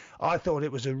there. I thought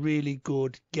it was a really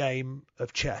good game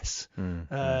of chess.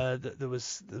 There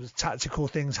was tactical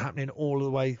things happening all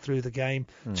the way through the game.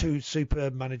 Two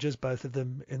superb managers, both of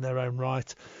them in their own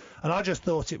right. And I just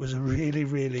thought it was a really,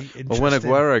 really interesting... Well, when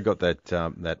Aguero got that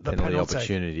penalty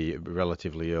opportunity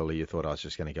relatively early, you thought I was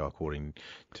just going to go according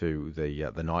to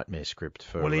the nightmare script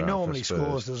for Well, he normally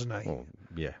scores, doesn't he? Well,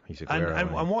 yeah, he's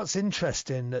Aguero. And what's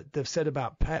interesting that they've said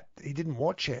about Pep, he didn't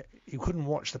watch it. He couldn't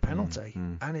watch the penalty.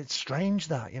 And it's strange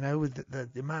that, with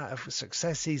the amount of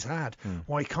success he's had,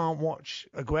 why he can't watch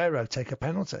Aguero take a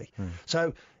penalty.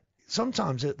 So...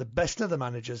 sometimes at the best of the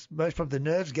managers, most probably the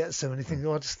nerves get them and you think,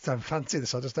 I just don't fancy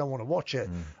this, I just don't want to watch it.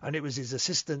 And it was his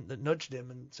assistant that nudged him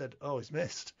and said, he's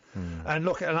missed. And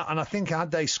look, and I think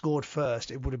had they scored first,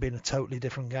 it would have been a totally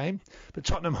different game. But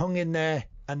Tottenham hung in there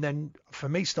and then, for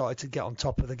me, started to get on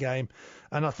top of the game.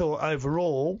 And I thought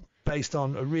overall, based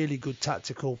on a really good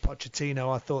tactical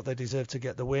Pochettino, I thought they deserved to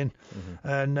get the win.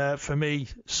 And for me,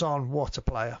 Son, what a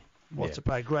player. To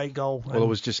play, great goal. Well, it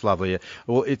was just lovely.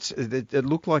 Well, it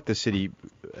looked like the City,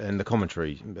 and the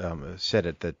commentary said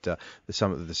it, that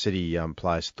some of the City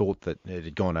players thought that it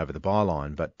had gone over the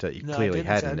byline, but it clearly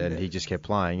hadn't, and he just kept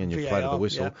playing, and you played the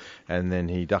whistle, and then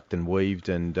he ducked and weaved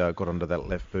and got onto that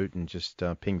left boot and just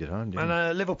pinged it home.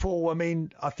 And Liverpool,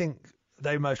 I think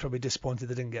they most probably disappointed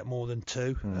they didn't get more than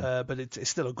 2, but it's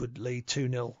still a good lead,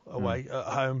 2-0 away at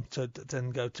home to then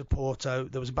go to Porto.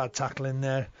 There was a bad tackle in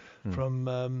there from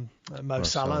Mo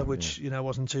Salah, which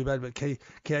wasn't too bad, but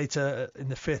Keita in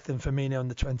the 5th and Firmino in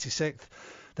the 26th.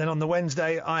 Then on the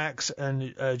Wednesday, Ajax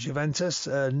and Juventus.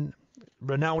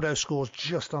 Ronaldo scores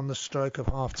just on the stroke of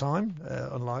half time,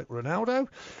 unlike Ronaldo,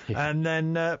 and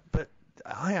then but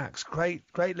Ajax, great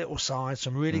little side,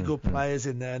 some really good players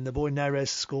in there, and the boy Neres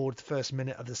scored the first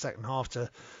minute of the second half to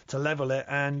level it,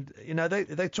 and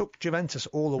they took Juventus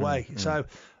all the way. So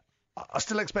I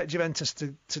still expect Juventus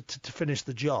to finish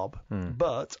the job,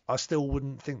 but I still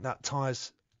wouldn't think that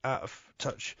tie's out of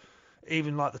touch,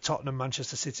 even like the Tottenham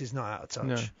Manchester City's not out of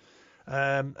touch.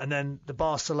 No. And then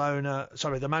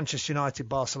the Manchester United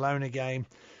Barcelona game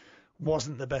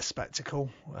wasn't the best spectacle.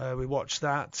 We watched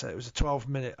that. It was a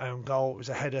 12-minute own goal. It was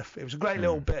a header. It was a great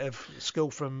little bit of skill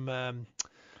from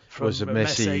was it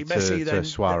Messi to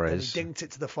Suarez? Then he dinked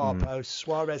it to the far post.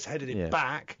 Suarez headed it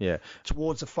back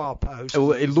towards the far post.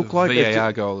 Well, it looked like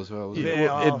VAR goal as well.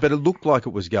 But it looked like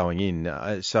it was going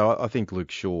in. So I think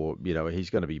Luke Shaw, he's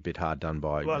going to be a bit hard done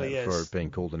by for it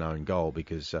being called an own goal,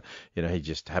 because he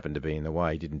just happened to be in the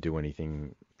way. He didn't do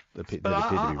anything. But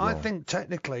I think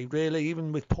technically, really,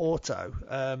 even with Porto,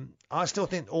 I still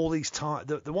think all these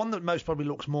the one that most probably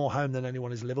looks more home than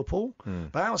anyone is Liverpool.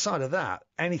 But outside of that,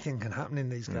 anything can happen in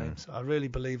these games. I really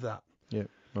believe that. Yeah.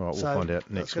 All right, we'll find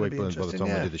out next week. By the time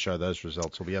we do the show, those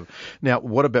results will be up. Now,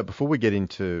 what about, before we get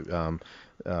into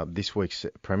this week's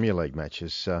Premier League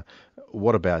matches,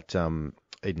 what about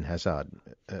Eden Hazard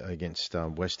against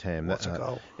West Ham? What's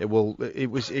a goal?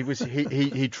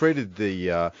 He treated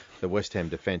the West Ham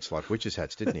defence like witches'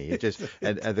 hats, didn't he?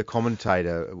 And the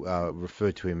commentator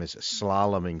referred to him as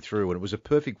slaloming through, and it was a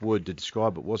perfect word to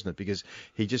describe it, wasn't it? Because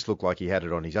he just looked like he had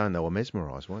it on his own. They were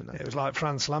mesmerised, weren't they? It was like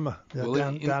Franz Lammer. In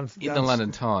the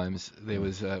London Times, there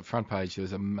was a front page. There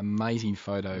was an amazing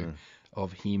photo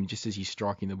of him just as he's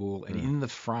striking the ball, and in the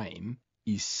frame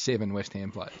is 7 West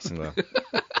Ham players. Well.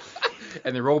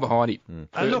 And they're all behind him.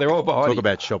 They're all behind him. Talk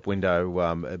about shop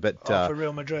window, but for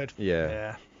Real Madrid.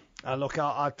 Yeah. Look,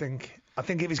 I think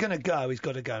if he's going to go, he's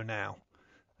got to go now.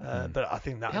 But I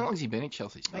think that. How long has he been at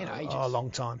Chelsea? It's been ages. A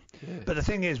long time. Yeah. But the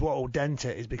thing is, what will dent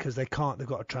it is because they've got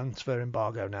a transfer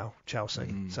embargo now,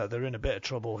 Chelsea. So they're in a bit of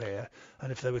trouble here.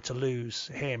 And if they were to lose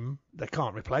him, they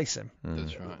can't replace him.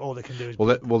 That's right. All they can do is.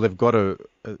 Well, they've got to.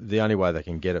 The only way they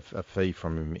can get a fee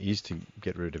from him is to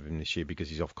get rid of him this year because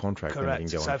he's off contract. Correct. And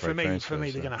he can go so on for me, transfer,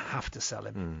 they're going to have to sell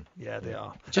him. Yeah, they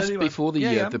are. Just before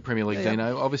the Premier League,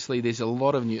 Dino, obviously there's a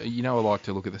lot of new. I like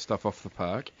to look at the stuff off the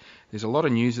park. There's a lot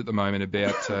of news at the moment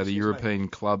about the European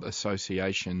Club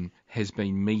Association has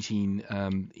been meeting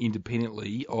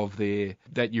independently of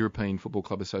that European Football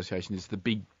Club Association is the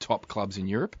big top clubs in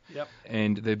Europe. Yep.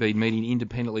 And they've been meeting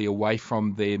independently away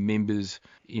from their members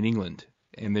in England.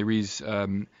 And there is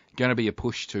going to be a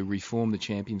push to reform the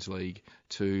Champions League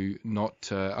to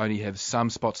not only have some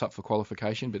spots up for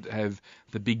qualification, but have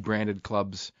the big branded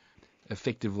clubs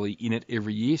effectively in it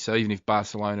every year. So even if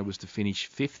Barcelona was to finish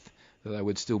 5th, they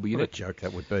would still be in it. What a joke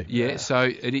that would be. Yeah,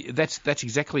 so that's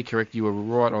exactly correct. You were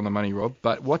right on the money, Rob.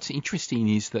 But what's interesting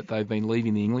is that they've been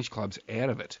leaving the English clubs out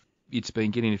of it. It's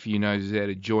been getting a few noses out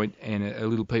of joint and a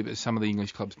little peep at some of the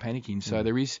English clubs panicking. So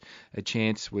there is a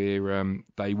chance where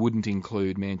they wouldn't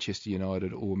include Manchester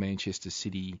United or Manchester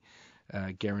City,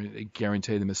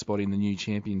 guarantee them a spot in the new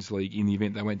Champions League in the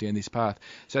event they went down this path.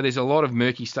 So there's a lot of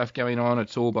murky stuff going on.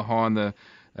 It's all behind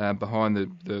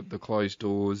the closed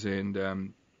doors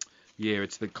and.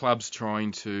 It's the clubs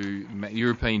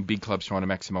European big clubs trying to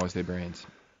maximise their brands.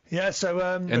 Yeah, so...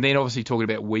 and then obviously talking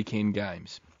about weekend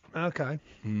games. Okay.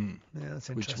 Yeah, that's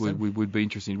interesting. Which would be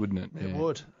interesting, wouldn't it? It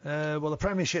would. Well, the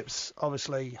Premiership's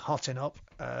obviously hotting up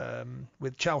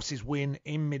with Chelsea's win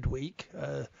in midweek.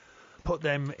 Put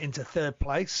them into 3rd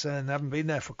place and they haven't been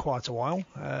there for quite a while.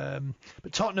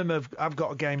 But Tottenham have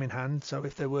got a game in hand, so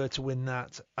if they were to win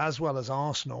that, as well as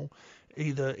Arsenal...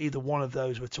 Either one of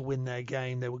those were to win their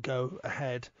game, they would go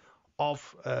ahead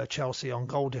of Chelsea on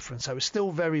goal difference. So it's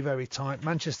still very, very tight.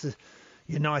 Manchester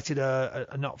United are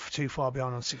not too far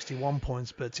behind on 61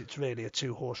 points, but it's really a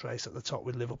 2-horse race at the top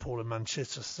with Liverpool and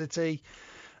Manchester City.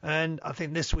 And I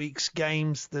think this week's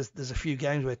games, there's a few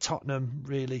games where Tottenham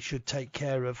really should take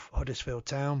care of Huddersfield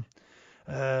Town.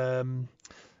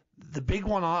 The big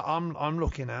one I'm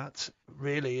looking at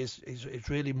really is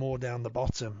really more down the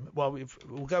bottom. Well,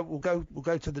 we'll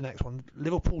go to the next one.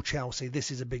 Liverpool Chelsea. This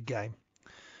is a big game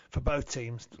for both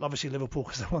teams. Obviously Liverpool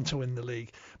because they want to win the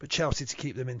league, but Chelsea to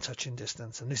keep them in touching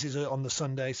distance. And this is on the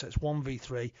Sunday, so it's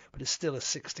 1v3, but it's still a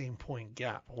 16-point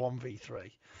gap.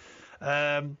 1v3.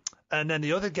 And then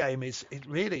the other game is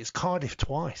Cardiff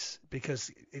twice because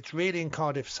it's really in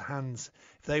Cardiff's hands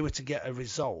if they were to get a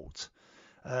result.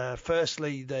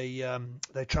 Firstly,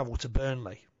 they travel to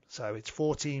Burnley, so it's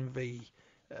 14 v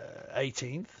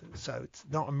 18th, so it's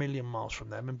not a million miles from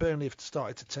them. And Burnley have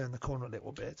started to turn the corner a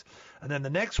little bit. And then the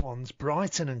next one's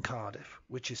Brighton and Cardiff,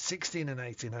 which is 16 and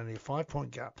 18, only a 5-point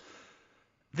gap.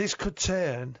 This could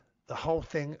turn the whole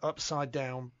thing upside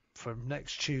down from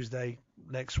next Tuesday,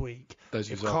 next week.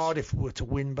 If Cardiff were to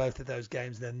win both of those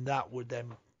games, then that would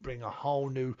then bring a whole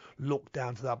new look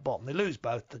down to that bottom. They lose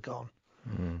both, they're gone.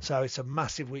 So it's a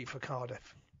massive week for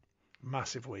Cardiff.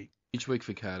 Massive week. Huge week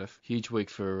for Cardiff. Huge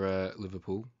week for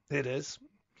Liverpool. It is.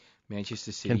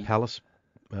 Manchester City. Can Palace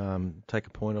take a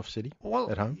point off City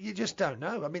at home? You just don't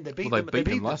know. I mean, they beat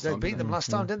them last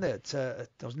time, didn't they?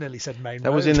 I was nearly said Main That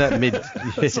Road. Was in that mid.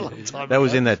 That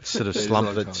was in that sort of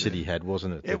slump that City had,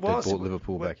 wasn't it? It was. That brought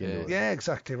Liverpool back into it. Yeah,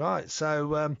 exactly right.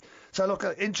 So look,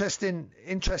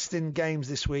 interesting games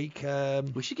this week.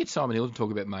 We should get Simon Hill to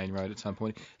talk about Main Road at some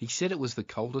point. He said it was the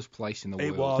coldest place in the world.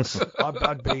 It was.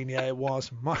 I'd been. Yeah, it was.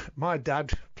 My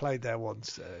dad played there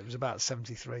once. It was about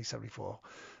 73, 74.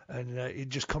 And he'd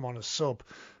just come on as sub,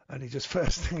 and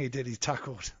first thing he did, he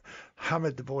tackled,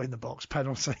 hammered the boy in the box,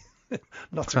 penalty.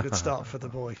 Not a good start for the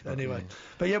boy, anyway.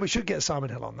 But yeah, we should get Simon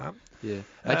Hill on that. Yeah.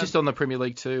 Just on the Premier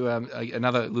League too,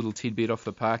 another little tidbit off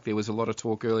the park. There was a lot of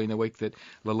talk early in the week that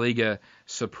La Liga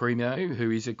Supremo,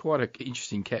 who is quite an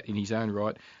interesting cat in his own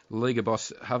right, La Liga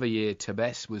boss Javier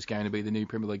Tebas was going to be the new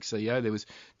Premier League CEO. There was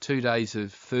 2 days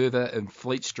of Further and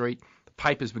Fleet Street. The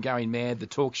papers were going mad, the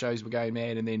talk shows were going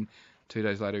mad, and then 2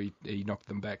 days later, he knocked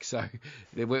them back. So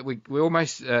we've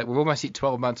almost hit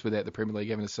 12 months without the Premier League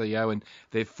having a CEO, and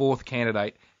their 4th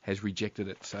candidate has rejected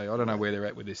it. So I don't know where they're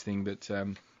at with this thing, but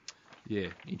Yeah,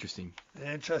 interesting.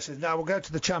 Interesting. Now we'll go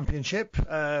to the championship.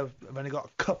 We've only got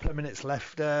a couple of minutes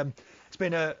left. It's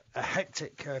been a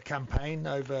hectic campaign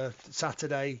over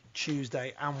Saturday,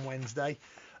 Tuesday and Wednesday.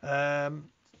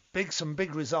 Some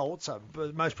big results,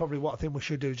 but most probably what I think we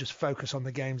should do is just focus on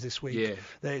the games this week.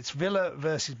 Yeah. It's Villa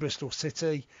versus Bristol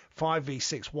City,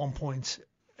 5v6, 1 point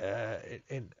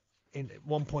in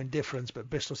 1 point difference, but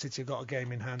Bristol City have got a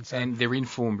game in hand. So and they're in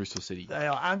form, Bristol City. They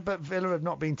are, but Villa have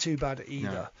not been too bad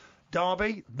either. No.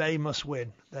 Derby, they must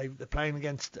win. They're playing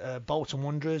against Bolton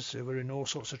Wanderers, who are in all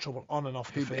sorts of trouble on and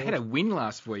off the field. They had a win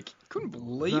last week. Couldn't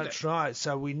believe it. That's right.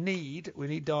 So we need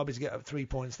Derby to get up 3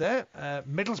 points there.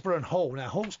 Middlesbrough and Hull. Now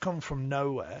Hull's come from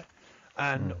nowhere,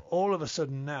 and all of a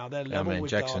sudden now they're level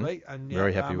with Jackson. Derby. And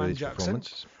very happy with his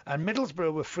performance. And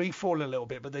Middlesbrough were free falling a little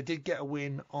bit, but they did get a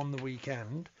win on the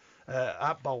weekend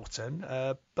at Bolton.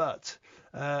 But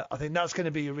I think that's going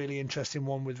to be a really interesting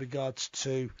one with regards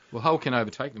to. Well, Hull can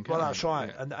overtake them. Well, that's right,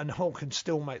 yeah. and Hull can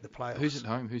still make the playoffs. Who's at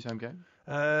home? Who's home game?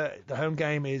 The home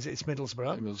game is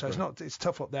Middlesbrough, so it's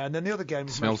tough up there. And then the other game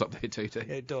smells up there too.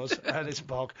 It does, and it's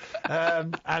bog.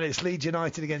 And it's Leeds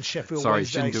United against Sheffield Sorry,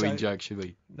 Wednesday. shouldn't do in jokes, should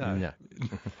we?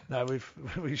 No,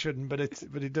 we shouldn't. But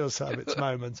it does have its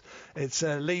moments. It's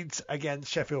Leeds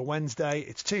against Sheffield Wednesday.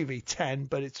 It's 2v10,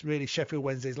 but it's really Sheffield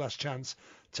Wednesday's last chance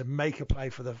to make a play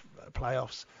for the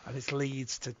playoffs, and it's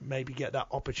Leeds to maybe get that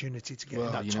opportunity to get in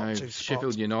that top two spot.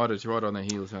 Sheffield United's right on their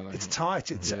heels, aren't they? It's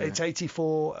tight. It's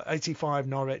 85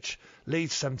 Norwich,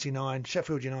 Leeds 79,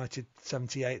 Sheffield United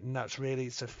 78, and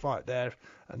it's a fight there.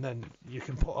 And then you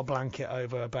can put a blanket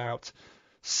over about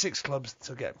 6 clubs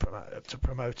to get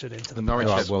promoted into the Norwich.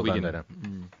 Right, well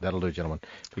done. That'll do, gentlemen,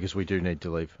 because we do need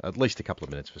to leave at least a couple of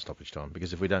minutes for stoppage time,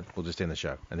 because if we don't, we'll just end the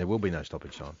show, and there will be no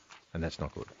stoppage time, and that's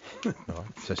not good. All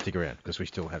right, so stick around, because we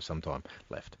still have some time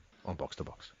left on Box to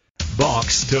Box.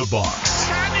 Box to Box.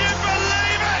 Can you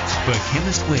believe it? For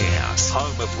Chemist Warehouse.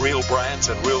 Home of real brands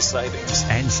and real savings.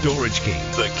 And Storage King.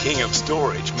 The king of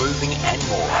storage, moving and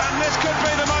more. And this could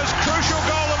be the most crucial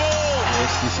goal of all.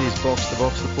 Yes, this is Box to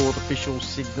Box, the fourth official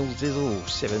signal zizzle.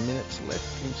 7 minutes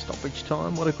left in stoppage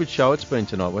time. What a good show it's been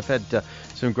tonight. We've had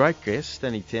some great guests.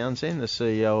 Danny Townsend, the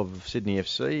CEO of Sydney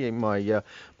FC, and my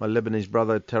Lebanese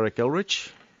brother Tarek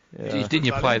Elrich. Didn't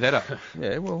you play that up?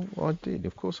 Yeah, well, I did.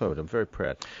 Of course I would. I'm very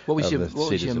proud. What was your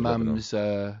mum's?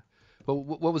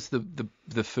 What was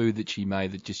the food that she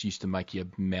made that just used to make your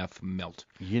mouth melt?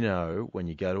 You know, when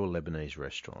you go to a Lebanese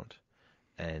restaurant,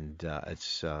 and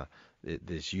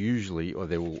there's usually, or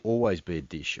there will always be a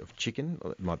dish of chicken.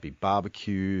 It might be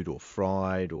barbecued or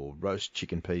fried or roast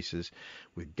chicken pieces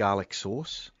with garlic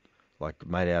sauce, like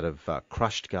made out of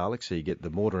crushed garlic. So you get the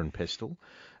mortar and pestle.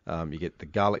 You get the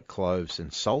garlic cloves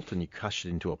and salt, and you crush it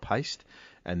into a paste.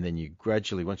 And then you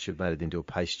gradually, once you've made it into a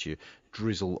paste, you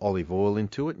drizzle olive oil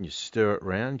into it, and you stir it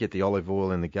around, get the olive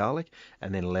oil and the garlic,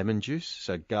 and then lemon juice.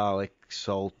 So garlic,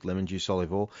 salt, lemon juice,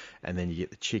 olive oil, and then you get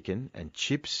the chicken and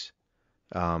chips.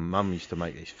 Mum used to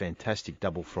make these fantastic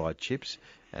double fried chips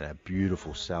and a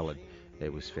beautiful salad.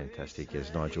 It was fantastic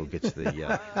as Nigel gets the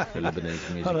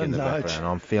Lebanese music in the background.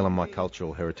 I'm feeling my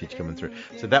cultural heritage coming through.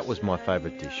 So that was my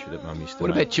favourite dish that Mum used to make.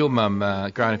 What about your mum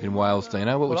growing up in Wales,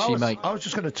 Dino? What would she make? I was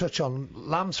just going to touch on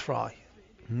lamb's fry.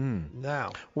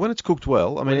 Now, when it's cooked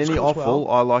well, I mean, any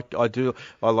offal, I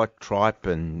like tripe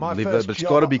and liver, but it's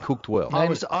got to be cooked well. I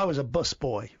was a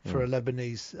busboy for a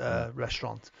Lebanese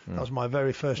restaurant. That was my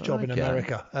very first job in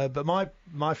America. But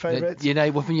my favourite. You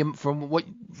know, from what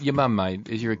your mum made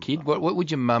as you're a kid, what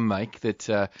would your mum make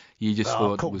that you just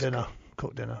thought cooked was dinner?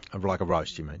 Cooked dinner. Like a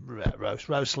roast, you mean?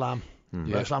 Roast lamb.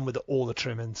 Roast lamb with all the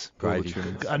trimmings. Gravy.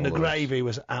 And the gravy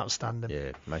was outstanding.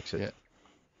 Yeah, makes it. Yeah.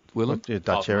 Willem?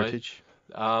 Dutch heritage.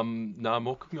 No,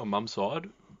 more cooking on Mum's side.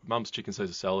 Mum's chicken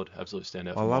Caesar salad, absolutely stand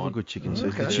out. I love a good chicken Caesar.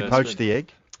 Okay. Did she poach the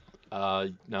egg?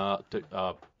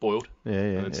 Boiled. Yeah,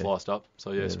 and then sliced up.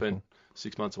 So spent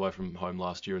 6 months away from home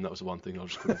last year, and that was the one thing I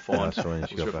just couldn't find.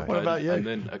 What about you? And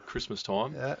then at Christmas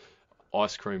time,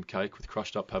 ice cream cake with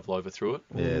crushed up pavlova through it.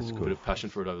 Yeah, it's good. A bit of passion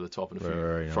fruit over the top and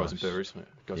a few frozen berries.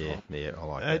 Goes well. Yeah, I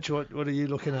like Edge, that. what are you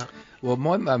looking at? Well,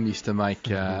 my mum used to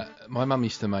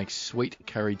make sweet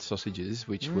curried sausages,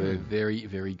 which were very,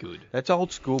 very good. That's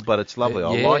old school, but it's lovely.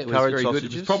 I Yeah, like it was curried very sausages.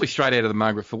 good. It was probably straight out of the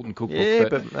Margaret Fulton cookbook. Yeah,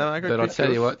 but I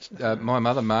tell you what, my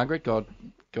mother, Margaret, God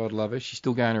love her, she's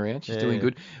still going around. She's doing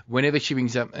good. Whenever she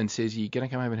rings up and says, "Are you going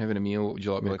to come home and have a meal? Would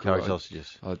you like me to curry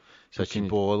sausages?" So she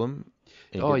boil them.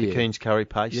 The Keen's curry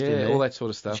paste in there. All that sort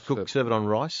of stuff. Serve it on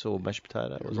rice or mashed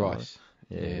potato? Rice.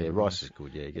 Yeah, rice is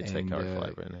good. Yeah, it gets that curry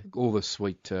flavour in there. All the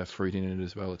sweet fruit in it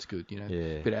as well. It's good.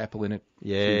 Bit of apple in it.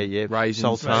 Yeah.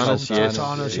 Raisins. Sultanas.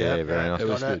 Yeah, very nice. It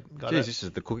was good. Jeez, this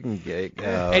is the cooking gig.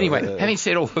 Anyway, having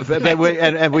said all of that,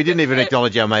 and we didn't even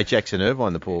acknowledge our mate Jackson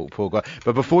Irvine, the poor guy.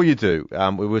 But before you do,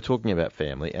 we were talking about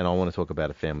family, and I want to talk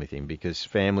about a family thing because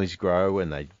families grow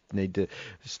and they need to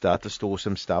start to store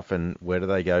some stuff. And where do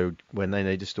they go when they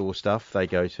need to store stuff? They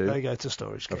go to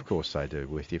Storage King. Of course they do.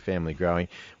 With your family growing,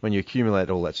 when you accumulate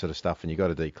all that sort of stuff and you've got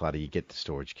to declutter, you get to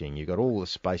Storage King. You've got all the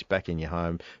space back in your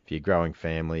home for your growing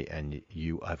family, and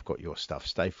you have got your stuff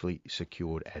safely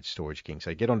secured at Storage King.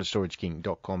 So get on to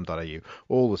storageking.com.au.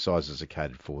 All the sizes are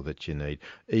catered for that you need.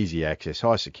 Easy access,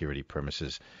 high security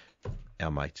premises.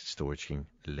 Our mates at Storage King,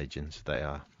 legends they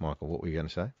are. Michael, what were you going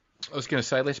to say? I was going to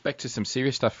say, let's back to some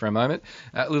serious stuff for a moment.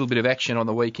 A little bit of action on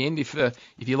the weekend. If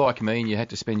you're like me and you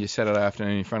had to spend your Saturday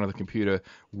afternoon in front of the computer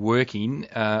working,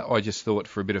 I just thought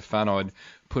for a bit of fun I'd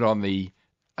put on the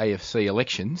AFC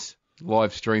elections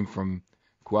live stream from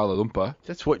Kuala Lumpur.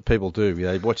 That's what people do.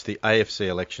 They watch the AFC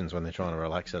elections when they're trying to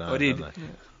relax at home. I did. Don't they?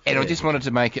 And I just wanted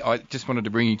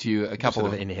to bring to you a couple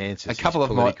of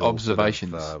my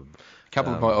observations.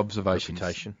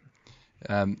 Reputation.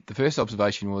 The first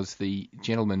observation was the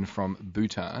gentleman from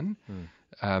Bhutan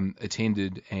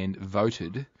attended and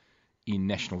voted in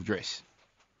national dress.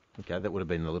 Okay, that would have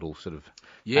been a little sort of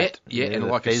and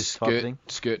like a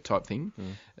skirt type thing.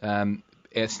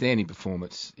 Outstanding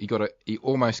performance. He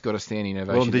almost got a standing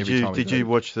ovation every time. Did you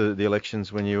watch the elections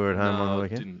when you were at home on the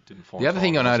weekend? Didn't find the other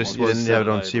thing I noticed was... You didn't have it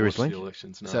on Serious Link?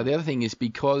 So the other thing is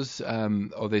because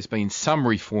there's been some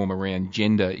reform around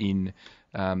gender in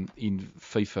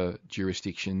FIFA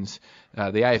jurisdictions,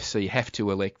 the AFC have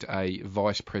to elect a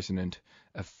vice president,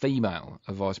 a female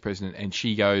vice president, and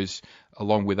she goes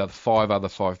along with five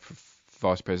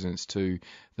vice presidents to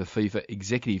the FIFA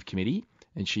Executive Committee,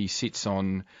 and she sits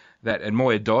on that. And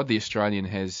Moya Dodd, the Australian,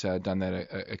 has done that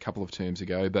a couple of terms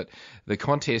ago. But the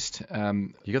contest...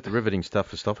 you got the riveting stuff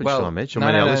for stoppage time, Edge.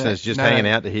 Our listeners just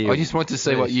hanging out to hear... I just want to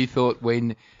see what you thought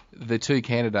when the two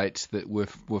candidates that were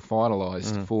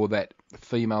finalised for that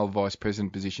female vice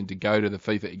president position to go to the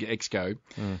FIFA Exco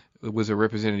was a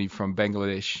representative from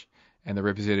Bangladesh and the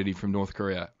representative from North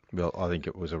Korea. Well, I think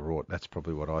it was a rort. That's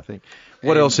probably what I think.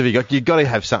 What else have you got? You've got to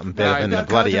have something better than the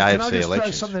bloody AFC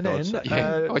elections. Something in?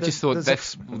 I just thought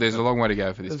there's a long way to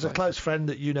go for this. There's a close friend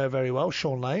that you know very well,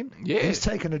 Sean Lane. Yeah. He's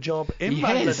taken a job in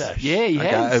Bangladesh. Yeah, he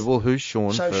has. Well, who's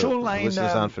Sean? So Sean Lane,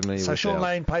 listeners aren't familiar with Sean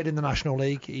Lane played in the National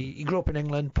League. He grew up in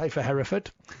England, played for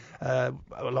Hereford.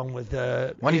 Along with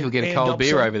wonder if you'll get a cold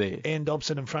beer over there. Ian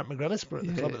Dobson and Frank McGrillis were at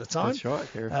the club at the time. That's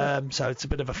right. So it's a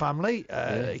bit of a family.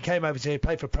 He came over here,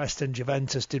 played for Preston,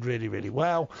 Juventus, did really, really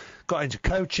well. Got into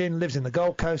coaching, lives in the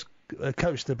Gold Coast,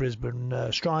 coached the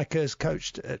Brisbane Strikers,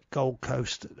 coached at Gold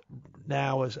Coast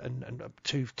now and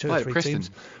two or three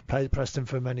teams. Played at Preston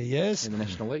for many years. In the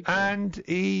National League. And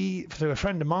he, through a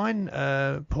friend of mine,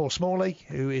 Paul Smalley,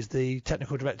 who is the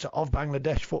technical director of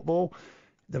Bangladesh football,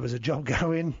 there was a job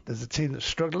going, there's a team that's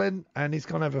struggling, and he's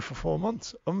gone over for 4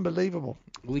 months. Unbelievable.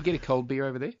 Will he get a cold beer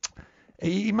over there?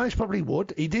 He most probably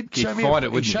would. He did show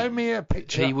me a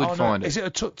picture. He would find it. Is it a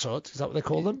tuk-tuk? Is that what they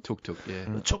call them? Tuk-tuk, yeah.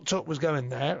 The tuk-tuk was going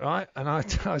there, right? And I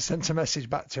sent a message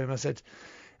back to him. I said,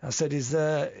 is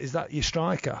that your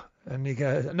striker? And he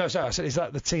goes, no, sorry. I said, is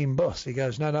that the team bus? He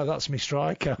goes, no, that's me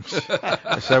striker.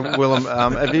 So, Willem,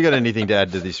 have you got anything to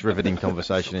add to this riveting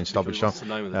conversation in stoppage time? What's the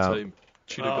name of the team?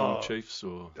 Chittagong Chiefs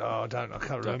or I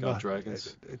can't remember.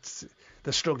 Dragons. It's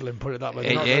they're struggling. Put it that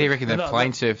way. How do you reckon the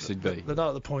plane surface would be? They're not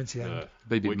at the pointy end.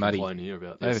 Be a bit muddy. Here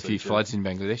about they have a few floods in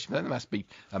Bangladesh, but that must be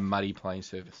a muddy plane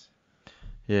surface.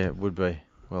 Yeah, it would be.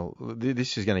 Well,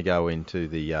 this is going to go into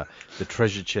the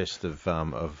treasure chest of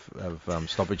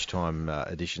stoppage time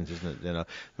editions, isn't it? You know,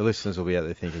 the listeners will be out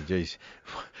there thinking, "Geez,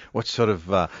 what sort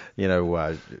of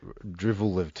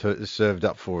drivel they've served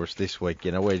up for us this week?"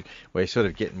 You know, we're sort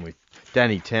of getting with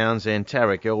Danny Townsend,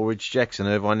 Tarek Elridge, Jackson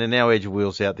Irvine, and now Edge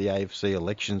wheels out the AFC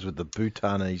elections with the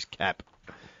Bhutanese cap.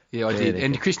 Yeah, I did.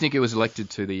 And Chris Nicker was elected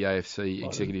to the AFC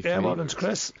Executive Committee. Well done to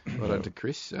Chris. Well done to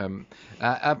Chris. We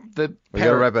got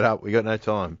to wrap it up. We got no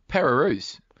time.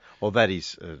 Pararoos. Well, that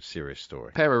is a serious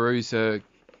story. Pararoos are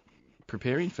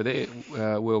preparing for their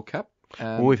World Cup.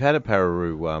 Well, we've had a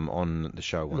Pararoo on the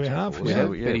show once. We have.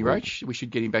 Benny Roach. We should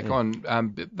get him back on.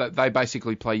 They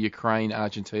basically play Ukraine,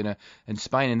 Argentina, and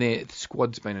Spain, and their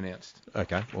squad's been announced.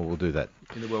 Okay, well, we'll do that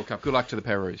in the World Cup. Good luck to the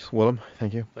Pararoos. Willem,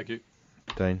 thank you. Thank you.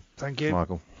 Dean. Thank you.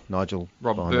 Michael. Nigel.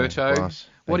 Roberto.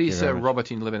 What is Robert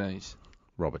in Lebanese?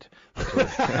 Robert.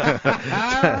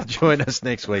 Join us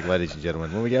next week, ladies and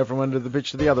gentlemen, when we go from under the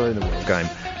pitch to the other end of the world game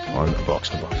on Box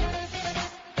to Box.